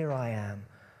 here I am,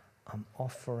 I'm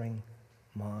offering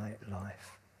my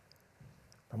life.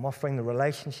 I'm offering the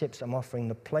relationships, I'm offering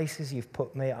the places you've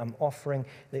put me, I'm offering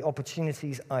the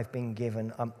opportunities I've been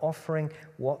given, I'm offering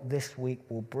what this week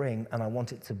will bring, and I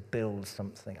want it to build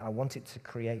something. I want it to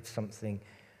create something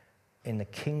in the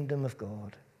kingdom of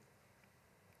God.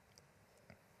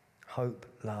 Hope,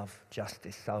 love,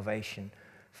 justice, salvation,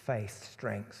 faith,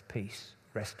 strength, peace,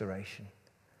 restoration.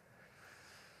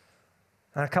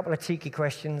 And a couple of cheeky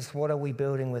questions. What are we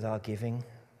building with our giving?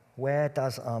 Where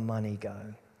does our money go?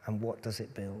 And what does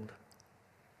it build?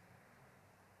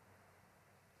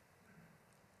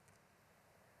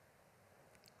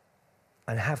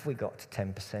 And have we got to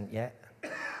 10% yet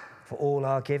for all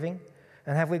our giving?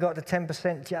 And have we got to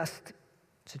 10% just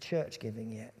to church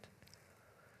giving yet?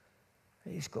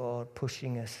 Is God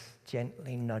pushing us,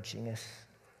 gently nudging us?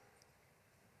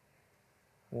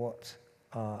 What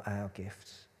are our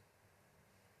gifts?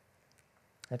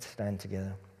 Let's stand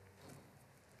together.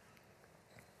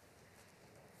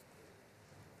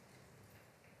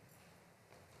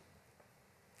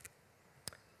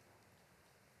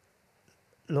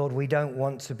 Lord, we don't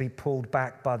want to be pulled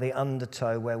back by the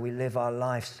undertow where we live our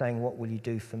life saying, what will you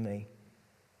do for me?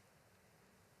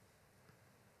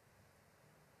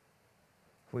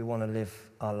 We want to live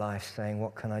our life saying,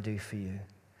 what can I do for you?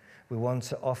 We want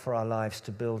to offer our lives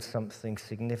to build something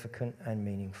significant and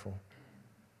meaningful.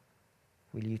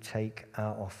 Will you take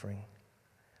our offering,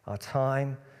 our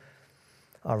time,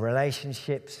 our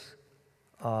relationships,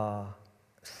 our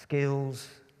skills,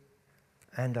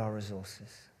 and our resources?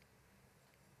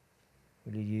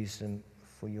 Will you use them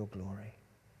for your glory?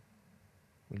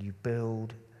 Will you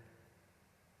build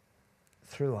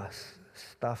through us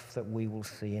stuff that we will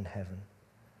see in heaven?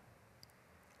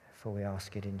 For we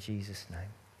ask it in Jesus' name.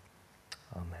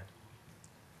 Amen.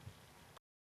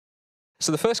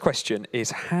 So the first question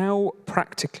is, how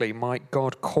practically might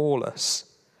God call us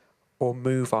or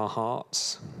move our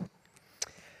hearts?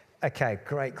 Okay,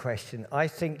 great question. I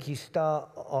think you start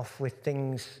off with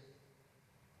things.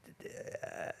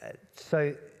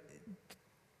 So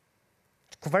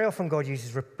very often God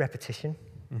uses repetition.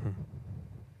 Mm-hmm.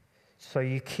 So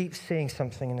you keep seeing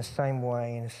something in the same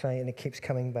way and it keeps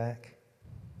coming back.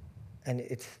 And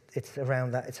it's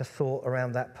around that, it's a thought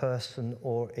around that person,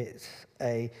 or it's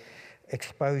a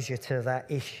exposure to that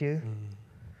issue.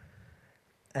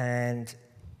 And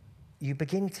you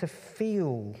begin to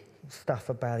feel stuff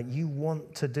about it. You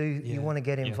want to do, you want to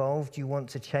get involved, you want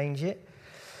to change it.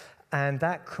 And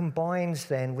that combines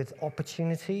then with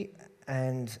opportunity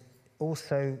and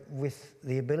also with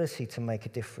the ability to make a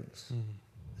difference.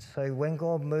 So when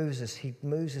God moves us, he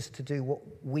moves us to do what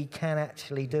we can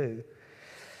actually do.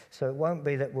 So it won't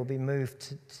be that we'll be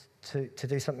moved to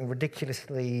do something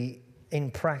ridiculously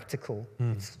impractical.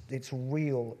 It's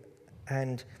real,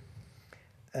 and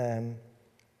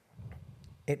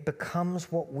it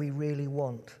becomes what we really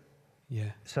want.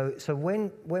 Yeah. So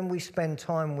when we spend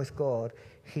time with God,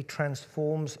 he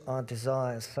transforms our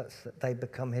desires such that they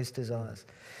become his desires.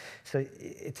 So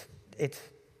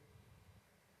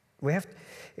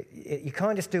you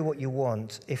can't just do what you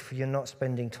want if you're not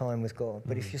spending time with God.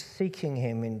 But if you're seeking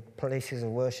him in places of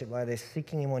worship like this,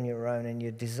 seeking him on your own, and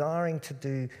you're desiring to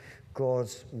do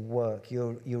God's work,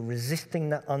 you're resisting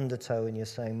that undertow, and you're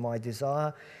saying, my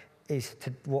desire is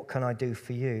to, what can I do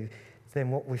for you? Then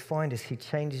what we find is he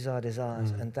changes our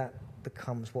desires, and that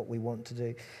becomes what we want to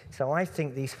do. So I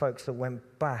think these folks that went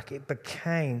back, it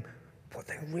became what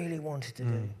they really wanted to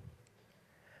do.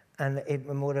 And it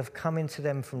would have come into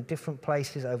them from different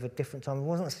places over different time. It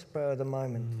wasn't a spur of the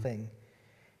moment thing.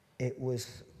 It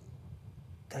was,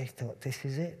 they thought, this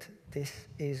is it. This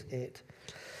is it.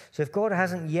 So if God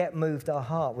hasn't yet moved our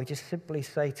heart, we just simply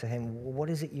say to him, well, what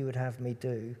is it you would have me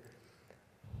do?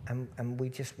 And we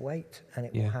just wait, and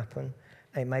it will happen.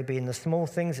 And it may be in the small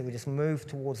things that we just move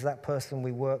towards that person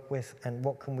we work with, and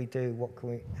what can we do?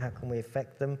 How can we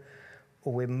affect them?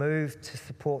 Or we're moved to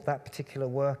support that particular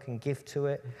work and give to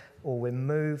it, or we're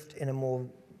moved in a more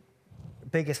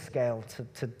bigger scale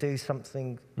to do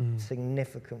something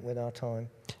significant with our time.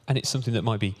 And it's something that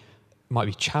might be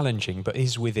challenging, but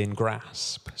is within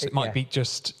grasp. So it might be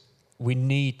just, we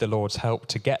need the Lord's help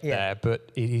to get there,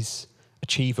 but it is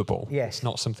achievable. Yes. It's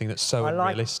not something that's so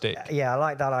unrealistic. I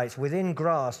like that. It's within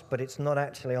grasp, but it's not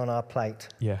actually on our plate.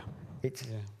 Yeah. It's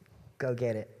go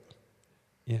get it.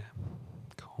 Yeah.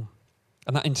 Cool.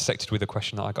 And that intersected with a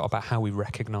question that I got about how we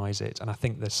recognize it. And I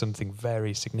think there's something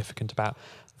very significant about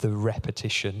the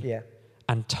repetition. Yeah.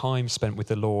 And time spent with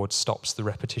the Lord stops the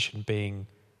repetition being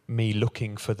me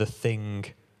looking for the thing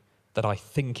that I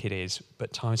think it is.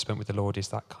 But time spent with the Lord is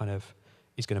that kind of,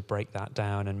 is going to break that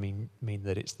down and mean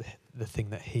that it's the thing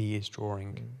that he is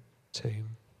drawing to.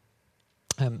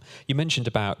 You mentioned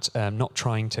about not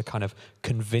trying to kind of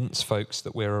convince folks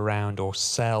that we're around or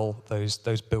sell those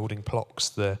building blocks,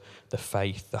 the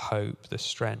faith, the hope, the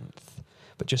strength,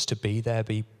 but just to be there,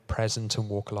 be present and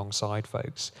walk alongside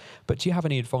folks. But do you have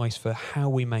any advice for how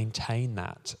we maintain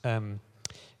that?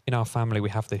 In our family, we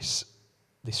have this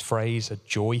phrase, a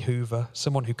joy hoover,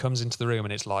 someone who comes into the room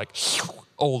and it's like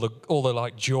all the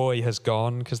like joy has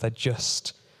gone because they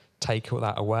just take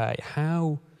that away.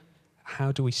 How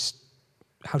do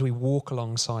we walk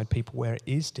alongside people where it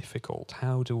is difficult?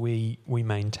 How do we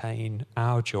maintain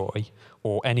our joy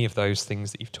or any of those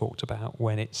things that you've talked about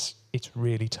when it's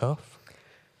really tough?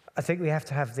 I think we have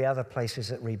to have the other places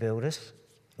that rebuild us.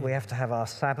 We have to have our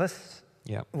Sabbaths.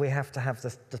 Yeah. We have to have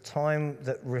the time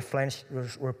that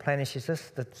replenishes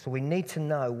us. So we need to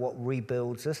know what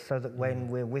rebuilds us so that when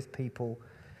we're with people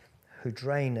who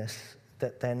drain us,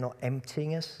 that they're not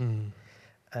emptying us.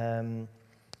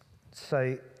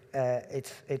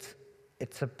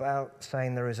 It's about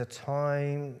saying there is a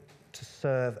time to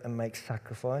serve and make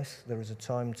sacrifice. There is a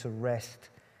time to rest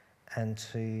and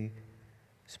to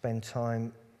spend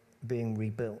time being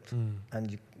rebuilt.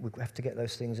 And we have to get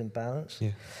those things in balance.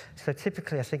 Yeah. So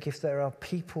typically, I think if there are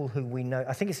people who we know,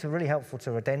 I think it's really helpful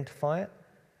to identify it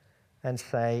and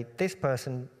say, this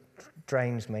person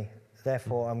drains me,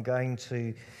 therefore I'm going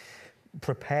to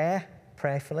prepare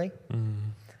prayerfully,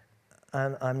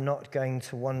 and I'm not going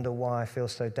to wonder why I feel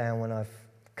so down when I've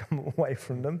come away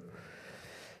from them.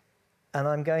 And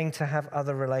I'm going to have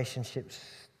other relationships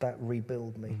that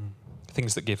rebuild me.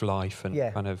 Things that give life and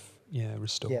kind of,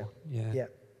 restore. Yeah.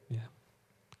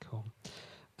 Cool.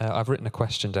 I've written a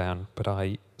question down, but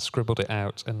I scribbled it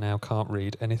out and now can't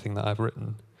read anything that I've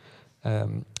written.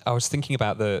 I was thinking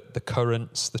about the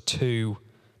currents, the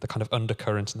kind of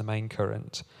undercurrent and the main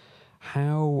current.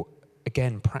 How,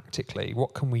 again, practically,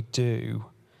 what can we do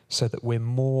so that we're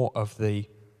more of the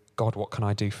God, what can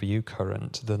I do for you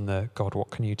current than the God, what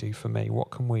can you do for me?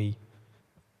 What can we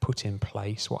put in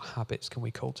place? What habits can we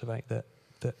cultivate that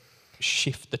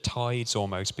shift the tides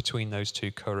almost between those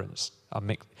two currents?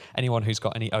 Anyone who's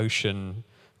got any ocean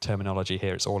terminology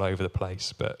here, it's all over the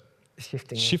place, but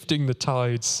shifting the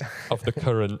tides of the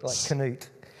currents. Like Canute.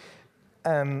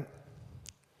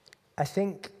 I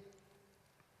think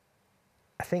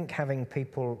having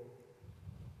people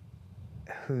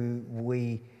who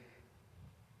we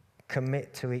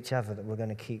commit to each other that we're going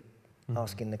to keep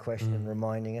asking the question and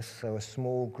reminding us, so a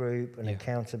small group, an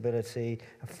accountability,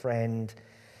 a friend.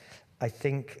 I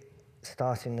think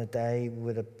starting the day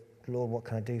with a, Lord, what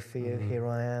can I do for you? Here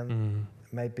I am.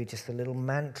 Maybe just a little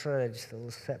mantra, just a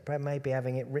little set prayer, maybe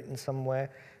having it written somewhere.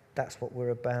 That's what we're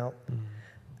about.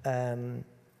 But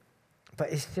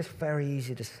it's just very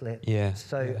easy to slip.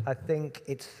 I think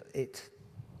it's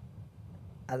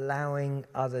allowing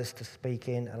others to speak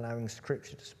in, allowing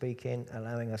Scripture to speak in,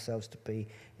 allowing ourselves to be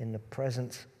in the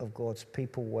presence of God's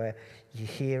people where you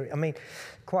hear it. I mean,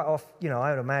 quite often,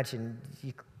 I would imagine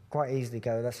you quite easily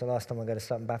go, that's the last time I go to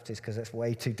Sutton Baptist because it's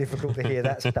way too difficult to hear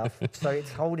that stuff. So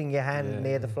it's holding your hand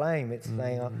near the flame. It's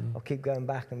saying, I'll keep going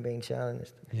back and being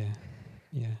challenged. Yeah.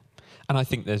 And I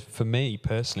think for me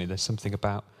personally, there's something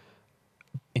about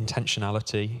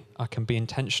intentionality. I can be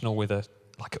intentional with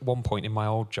like at one point in my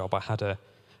old job, I had a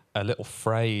little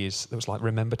phrase that was like,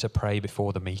 remember to pray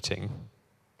before the meeting.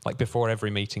 Like before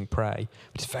every meeting, pray.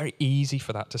 But it's very easy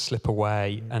for that to slip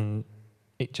away and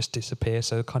it just disappears.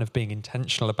 So kind of being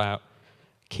intentional about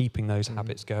keeping those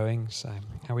habits going. So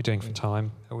how are we doing for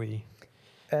time? Are we?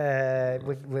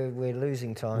 We're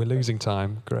losing time. We're losing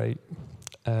time. Great.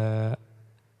 Let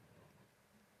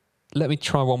me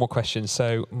try one more question.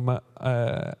 So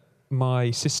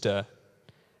my sister,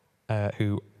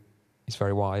 who is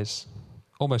very wise,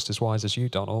 almost as wise as you,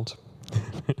 Donald,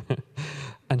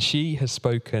 and she has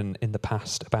spoken in the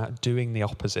past about doing the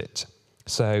opposite.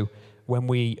 So when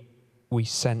we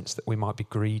sense that we might be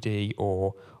greedy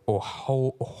or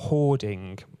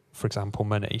hoarding, for example,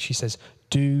 money, she says,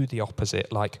 do the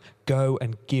opposite, like go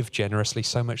and give generously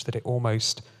so much that it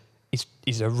almost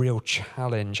is a real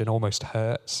challenge and almost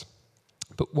hurts.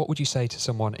 But what would you say to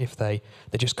someone if they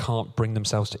just can't bring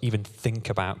themselves to even think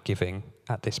about giving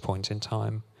at this point in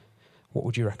time? What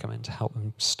would you recommend to help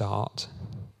them start?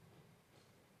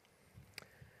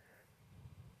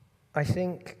 I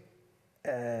do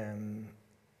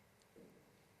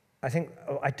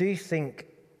think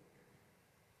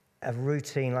a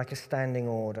routine, like a standing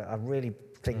order, I really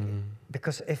think,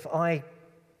 because if I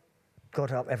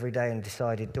got up every day and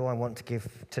decided, do I want to give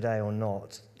today or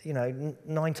not?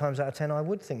 9 times out of 10, I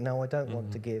would think, no, I don't want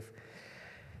to give.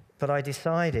 But I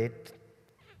decided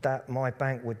that my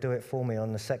bank would do it for me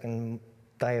on the second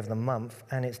day of the month,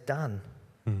 and it's done.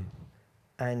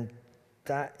 And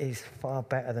that is far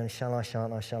better than shall I,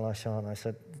 shan't I, shall I, shan't I.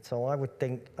 So I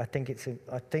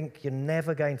think you're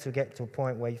never going to get to a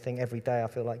point where you think every day I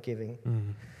feel like giving.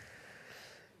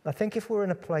 I think if we're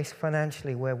in a place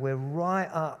financially where we're right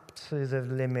up to the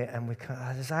limit and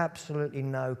there's absolutely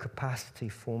no capacity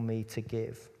for me to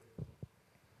give,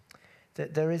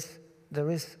 there is,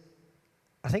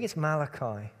 I think it's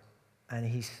Malachi,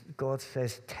 and God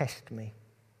says, test me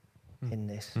in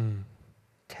this.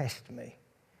 Test me.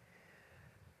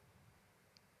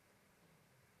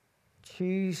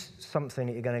 Choose something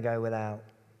that you're going to go without,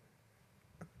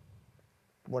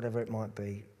 whatever it might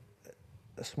be,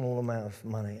 a small amount of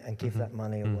money, and give that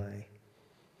money away.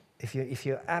 If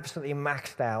you're absolutely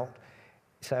maxed out,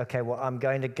 say, okay, well, I'm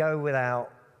going to go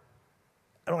without,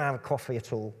 I don't have a coffee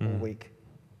at all week,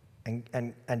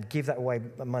 and give that away,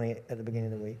 money at the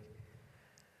beginning of the week.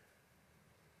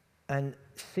 And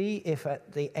see if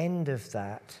at the end of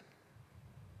that,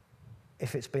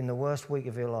 if it's been the worst week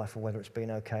of your life or whether it's been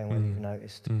okay and whether you've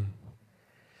noticed.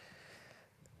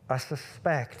 I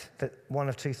suspect that one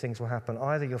of two things will happen.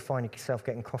 Either you'll find yourself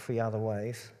getting coffee other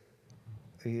ways,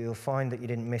 or you'll find that you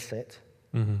didn't miss it,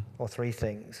 or three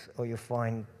things, or you'll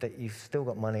find that you've still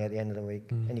got money at the end of the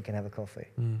week and you can have a coffee.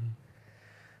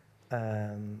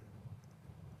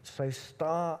 So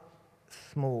start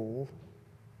small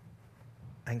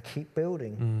and keep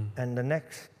building. And the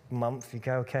next month you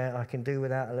go, okay, I can do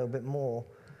without a little bit more.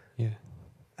 Yeah.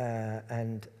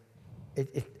 And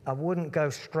I wouldn't go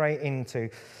straight into,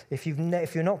 if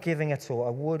you're not giving at all, I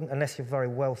wouldn't, unless you're very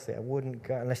wealthy, I wouldn't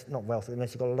go, unless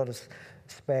you've got a lot of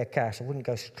spare cash, I wouldn't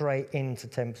go straight into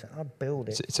 10%. I'd build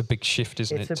it. It's a big shift,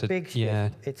 isn't it? It's a big shift. Yeah.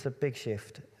 It's a big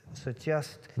shift. So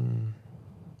just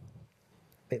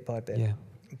bit by bit. Yeah.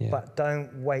 Yeah. But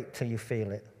don't wait till you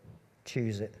feel it.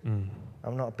 Choose it.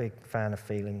 I'm not a big fan of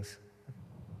feelings.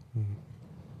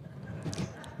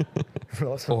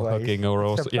 Lots of or ways. hugging, or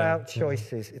it's also, about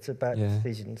choices. It's about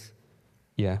decisions.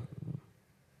 Yeah.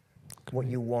 What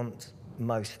you want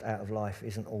most out of life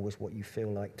isn't always what you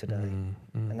feel like today,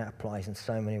 and that applies in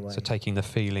so many ways. So taking the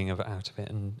feeling of it out of it,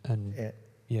 and and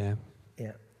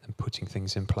putting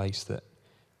things in place that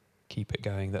keep it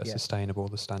going, that are sustainable,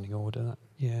 the standing order.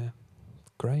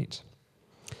 Great.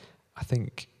 I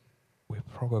think we're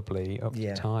probably up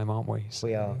to time, aren't we? So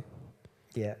we are.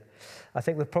 Yeah. I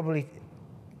think we're probably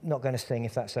not going to sing,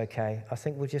 if that's okay. I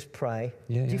think we'll just pray.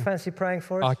 Do you fancy praying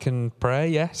for us? I can pray,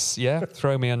 yes. Yeah.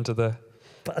 Throw me under the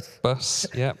bus.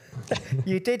 Yeah.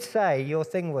 You did say your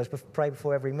thing was pray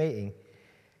before every meeting.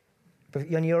 But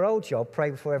on your old job,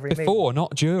 pray before every meeting. Before,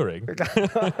 not during.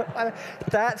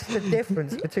 That's the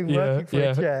difference between working for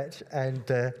a church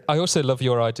and... I also love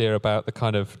your idea about the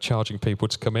kind of charging people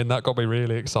to come in. That got me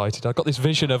really excited. I got this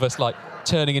vision of us like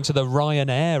turning into the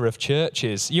Ryanair of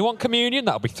churches. You want communion?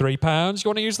 That'll be £3. You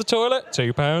want to use the toilet?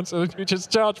 £2. And you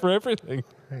just charge for everything.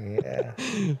 Yeah.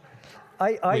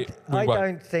 I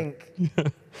don't think...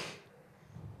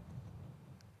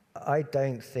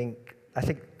 I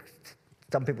think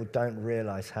some people don't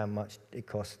realise how much it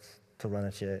costs to run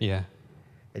a church. Yeah.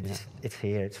 It's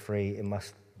here, it's free, it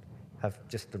must have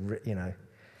just the,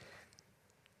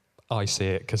 I see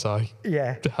it because I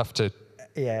have to...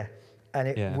 Yeah,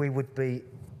 and we would be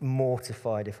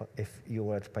mortified if you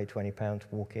were to pay £20 to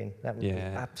walk in. That would be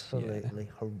absolutely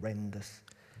horrendous.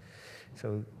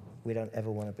 So we don't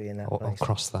ever want to be in that place. I'll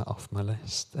cross that off my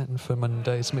list then for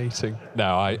Monday's meeting.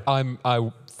 No, I'm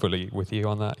fully with you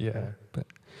on that, But...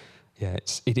 yeah,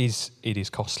 it is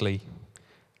costly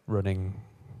running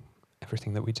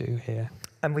everything that we do here.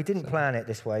 And we didn't plan it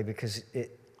this way because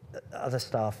other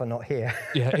staff are not here.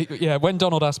 When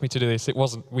Donald asked me to do this, you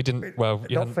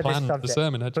hadn't planned the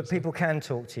sermon, had you? But people can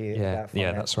talk to you about finance.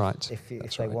 Yeah, that's right.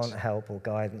 If they want help or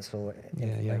guidance or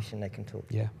information, they can talk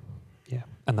to you. Yeah.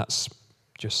 And that's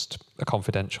just a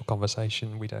confidential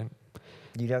conversation. You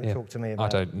don't talk to me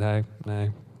about it? I don't,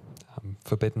 no. I'm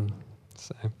forbidden,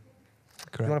 so...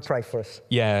 Correct. Do you want to pray for us?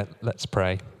 Yeah, let's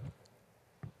pray.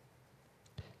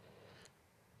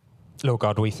 Lord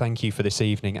God, we thank you for this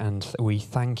evening, and we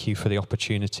thank you for the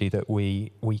opportunity that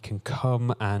we can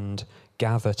come and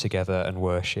gather together and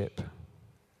worship.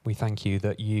 We thank you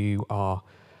that you are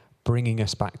bringing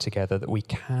us back together, that we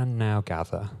can now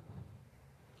gather.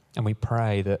 And we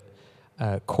pray that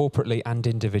corporately and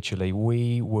individually,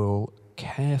 we will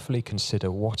carefully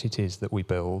consider what it is that we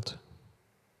build.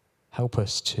 Help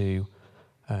us to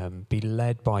be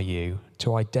led by you,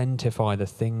 to identify the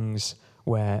things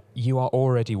where you are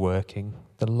already working,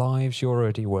 the lives you're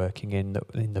already working in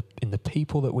the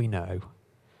people that we know,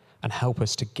 and help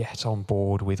us to get on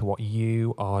board with what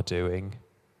you are doing,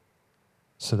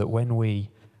 so that when we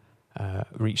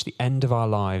reach the end of our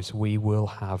lives, we will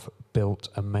have built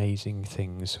amazing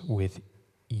things with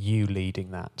you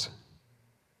leading that.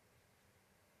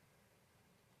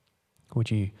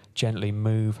 Would you gently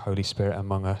move, Holy Spirit,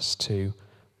 among us to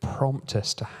prompt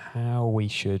us to how we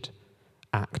should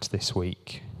act this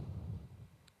week.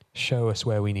 Show us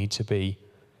where we need to be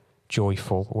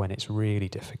joyful when it's really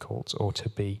difficult, or to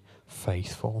be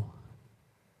faithful.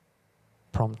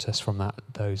 Prompt us from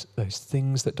those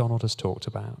things that Donald has talked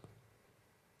about,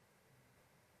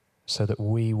 so that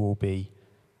we will be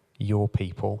your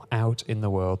people out in the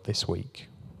world this week.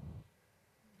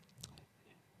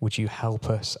 Would you help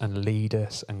us and lead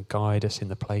us and guide us in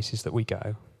the places that we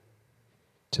go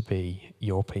to be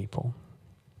your people?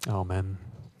 Amen.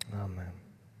 Amen.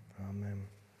 Amen.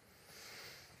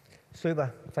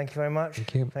 Super. Thank you very much.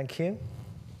 Thank you. Thank you.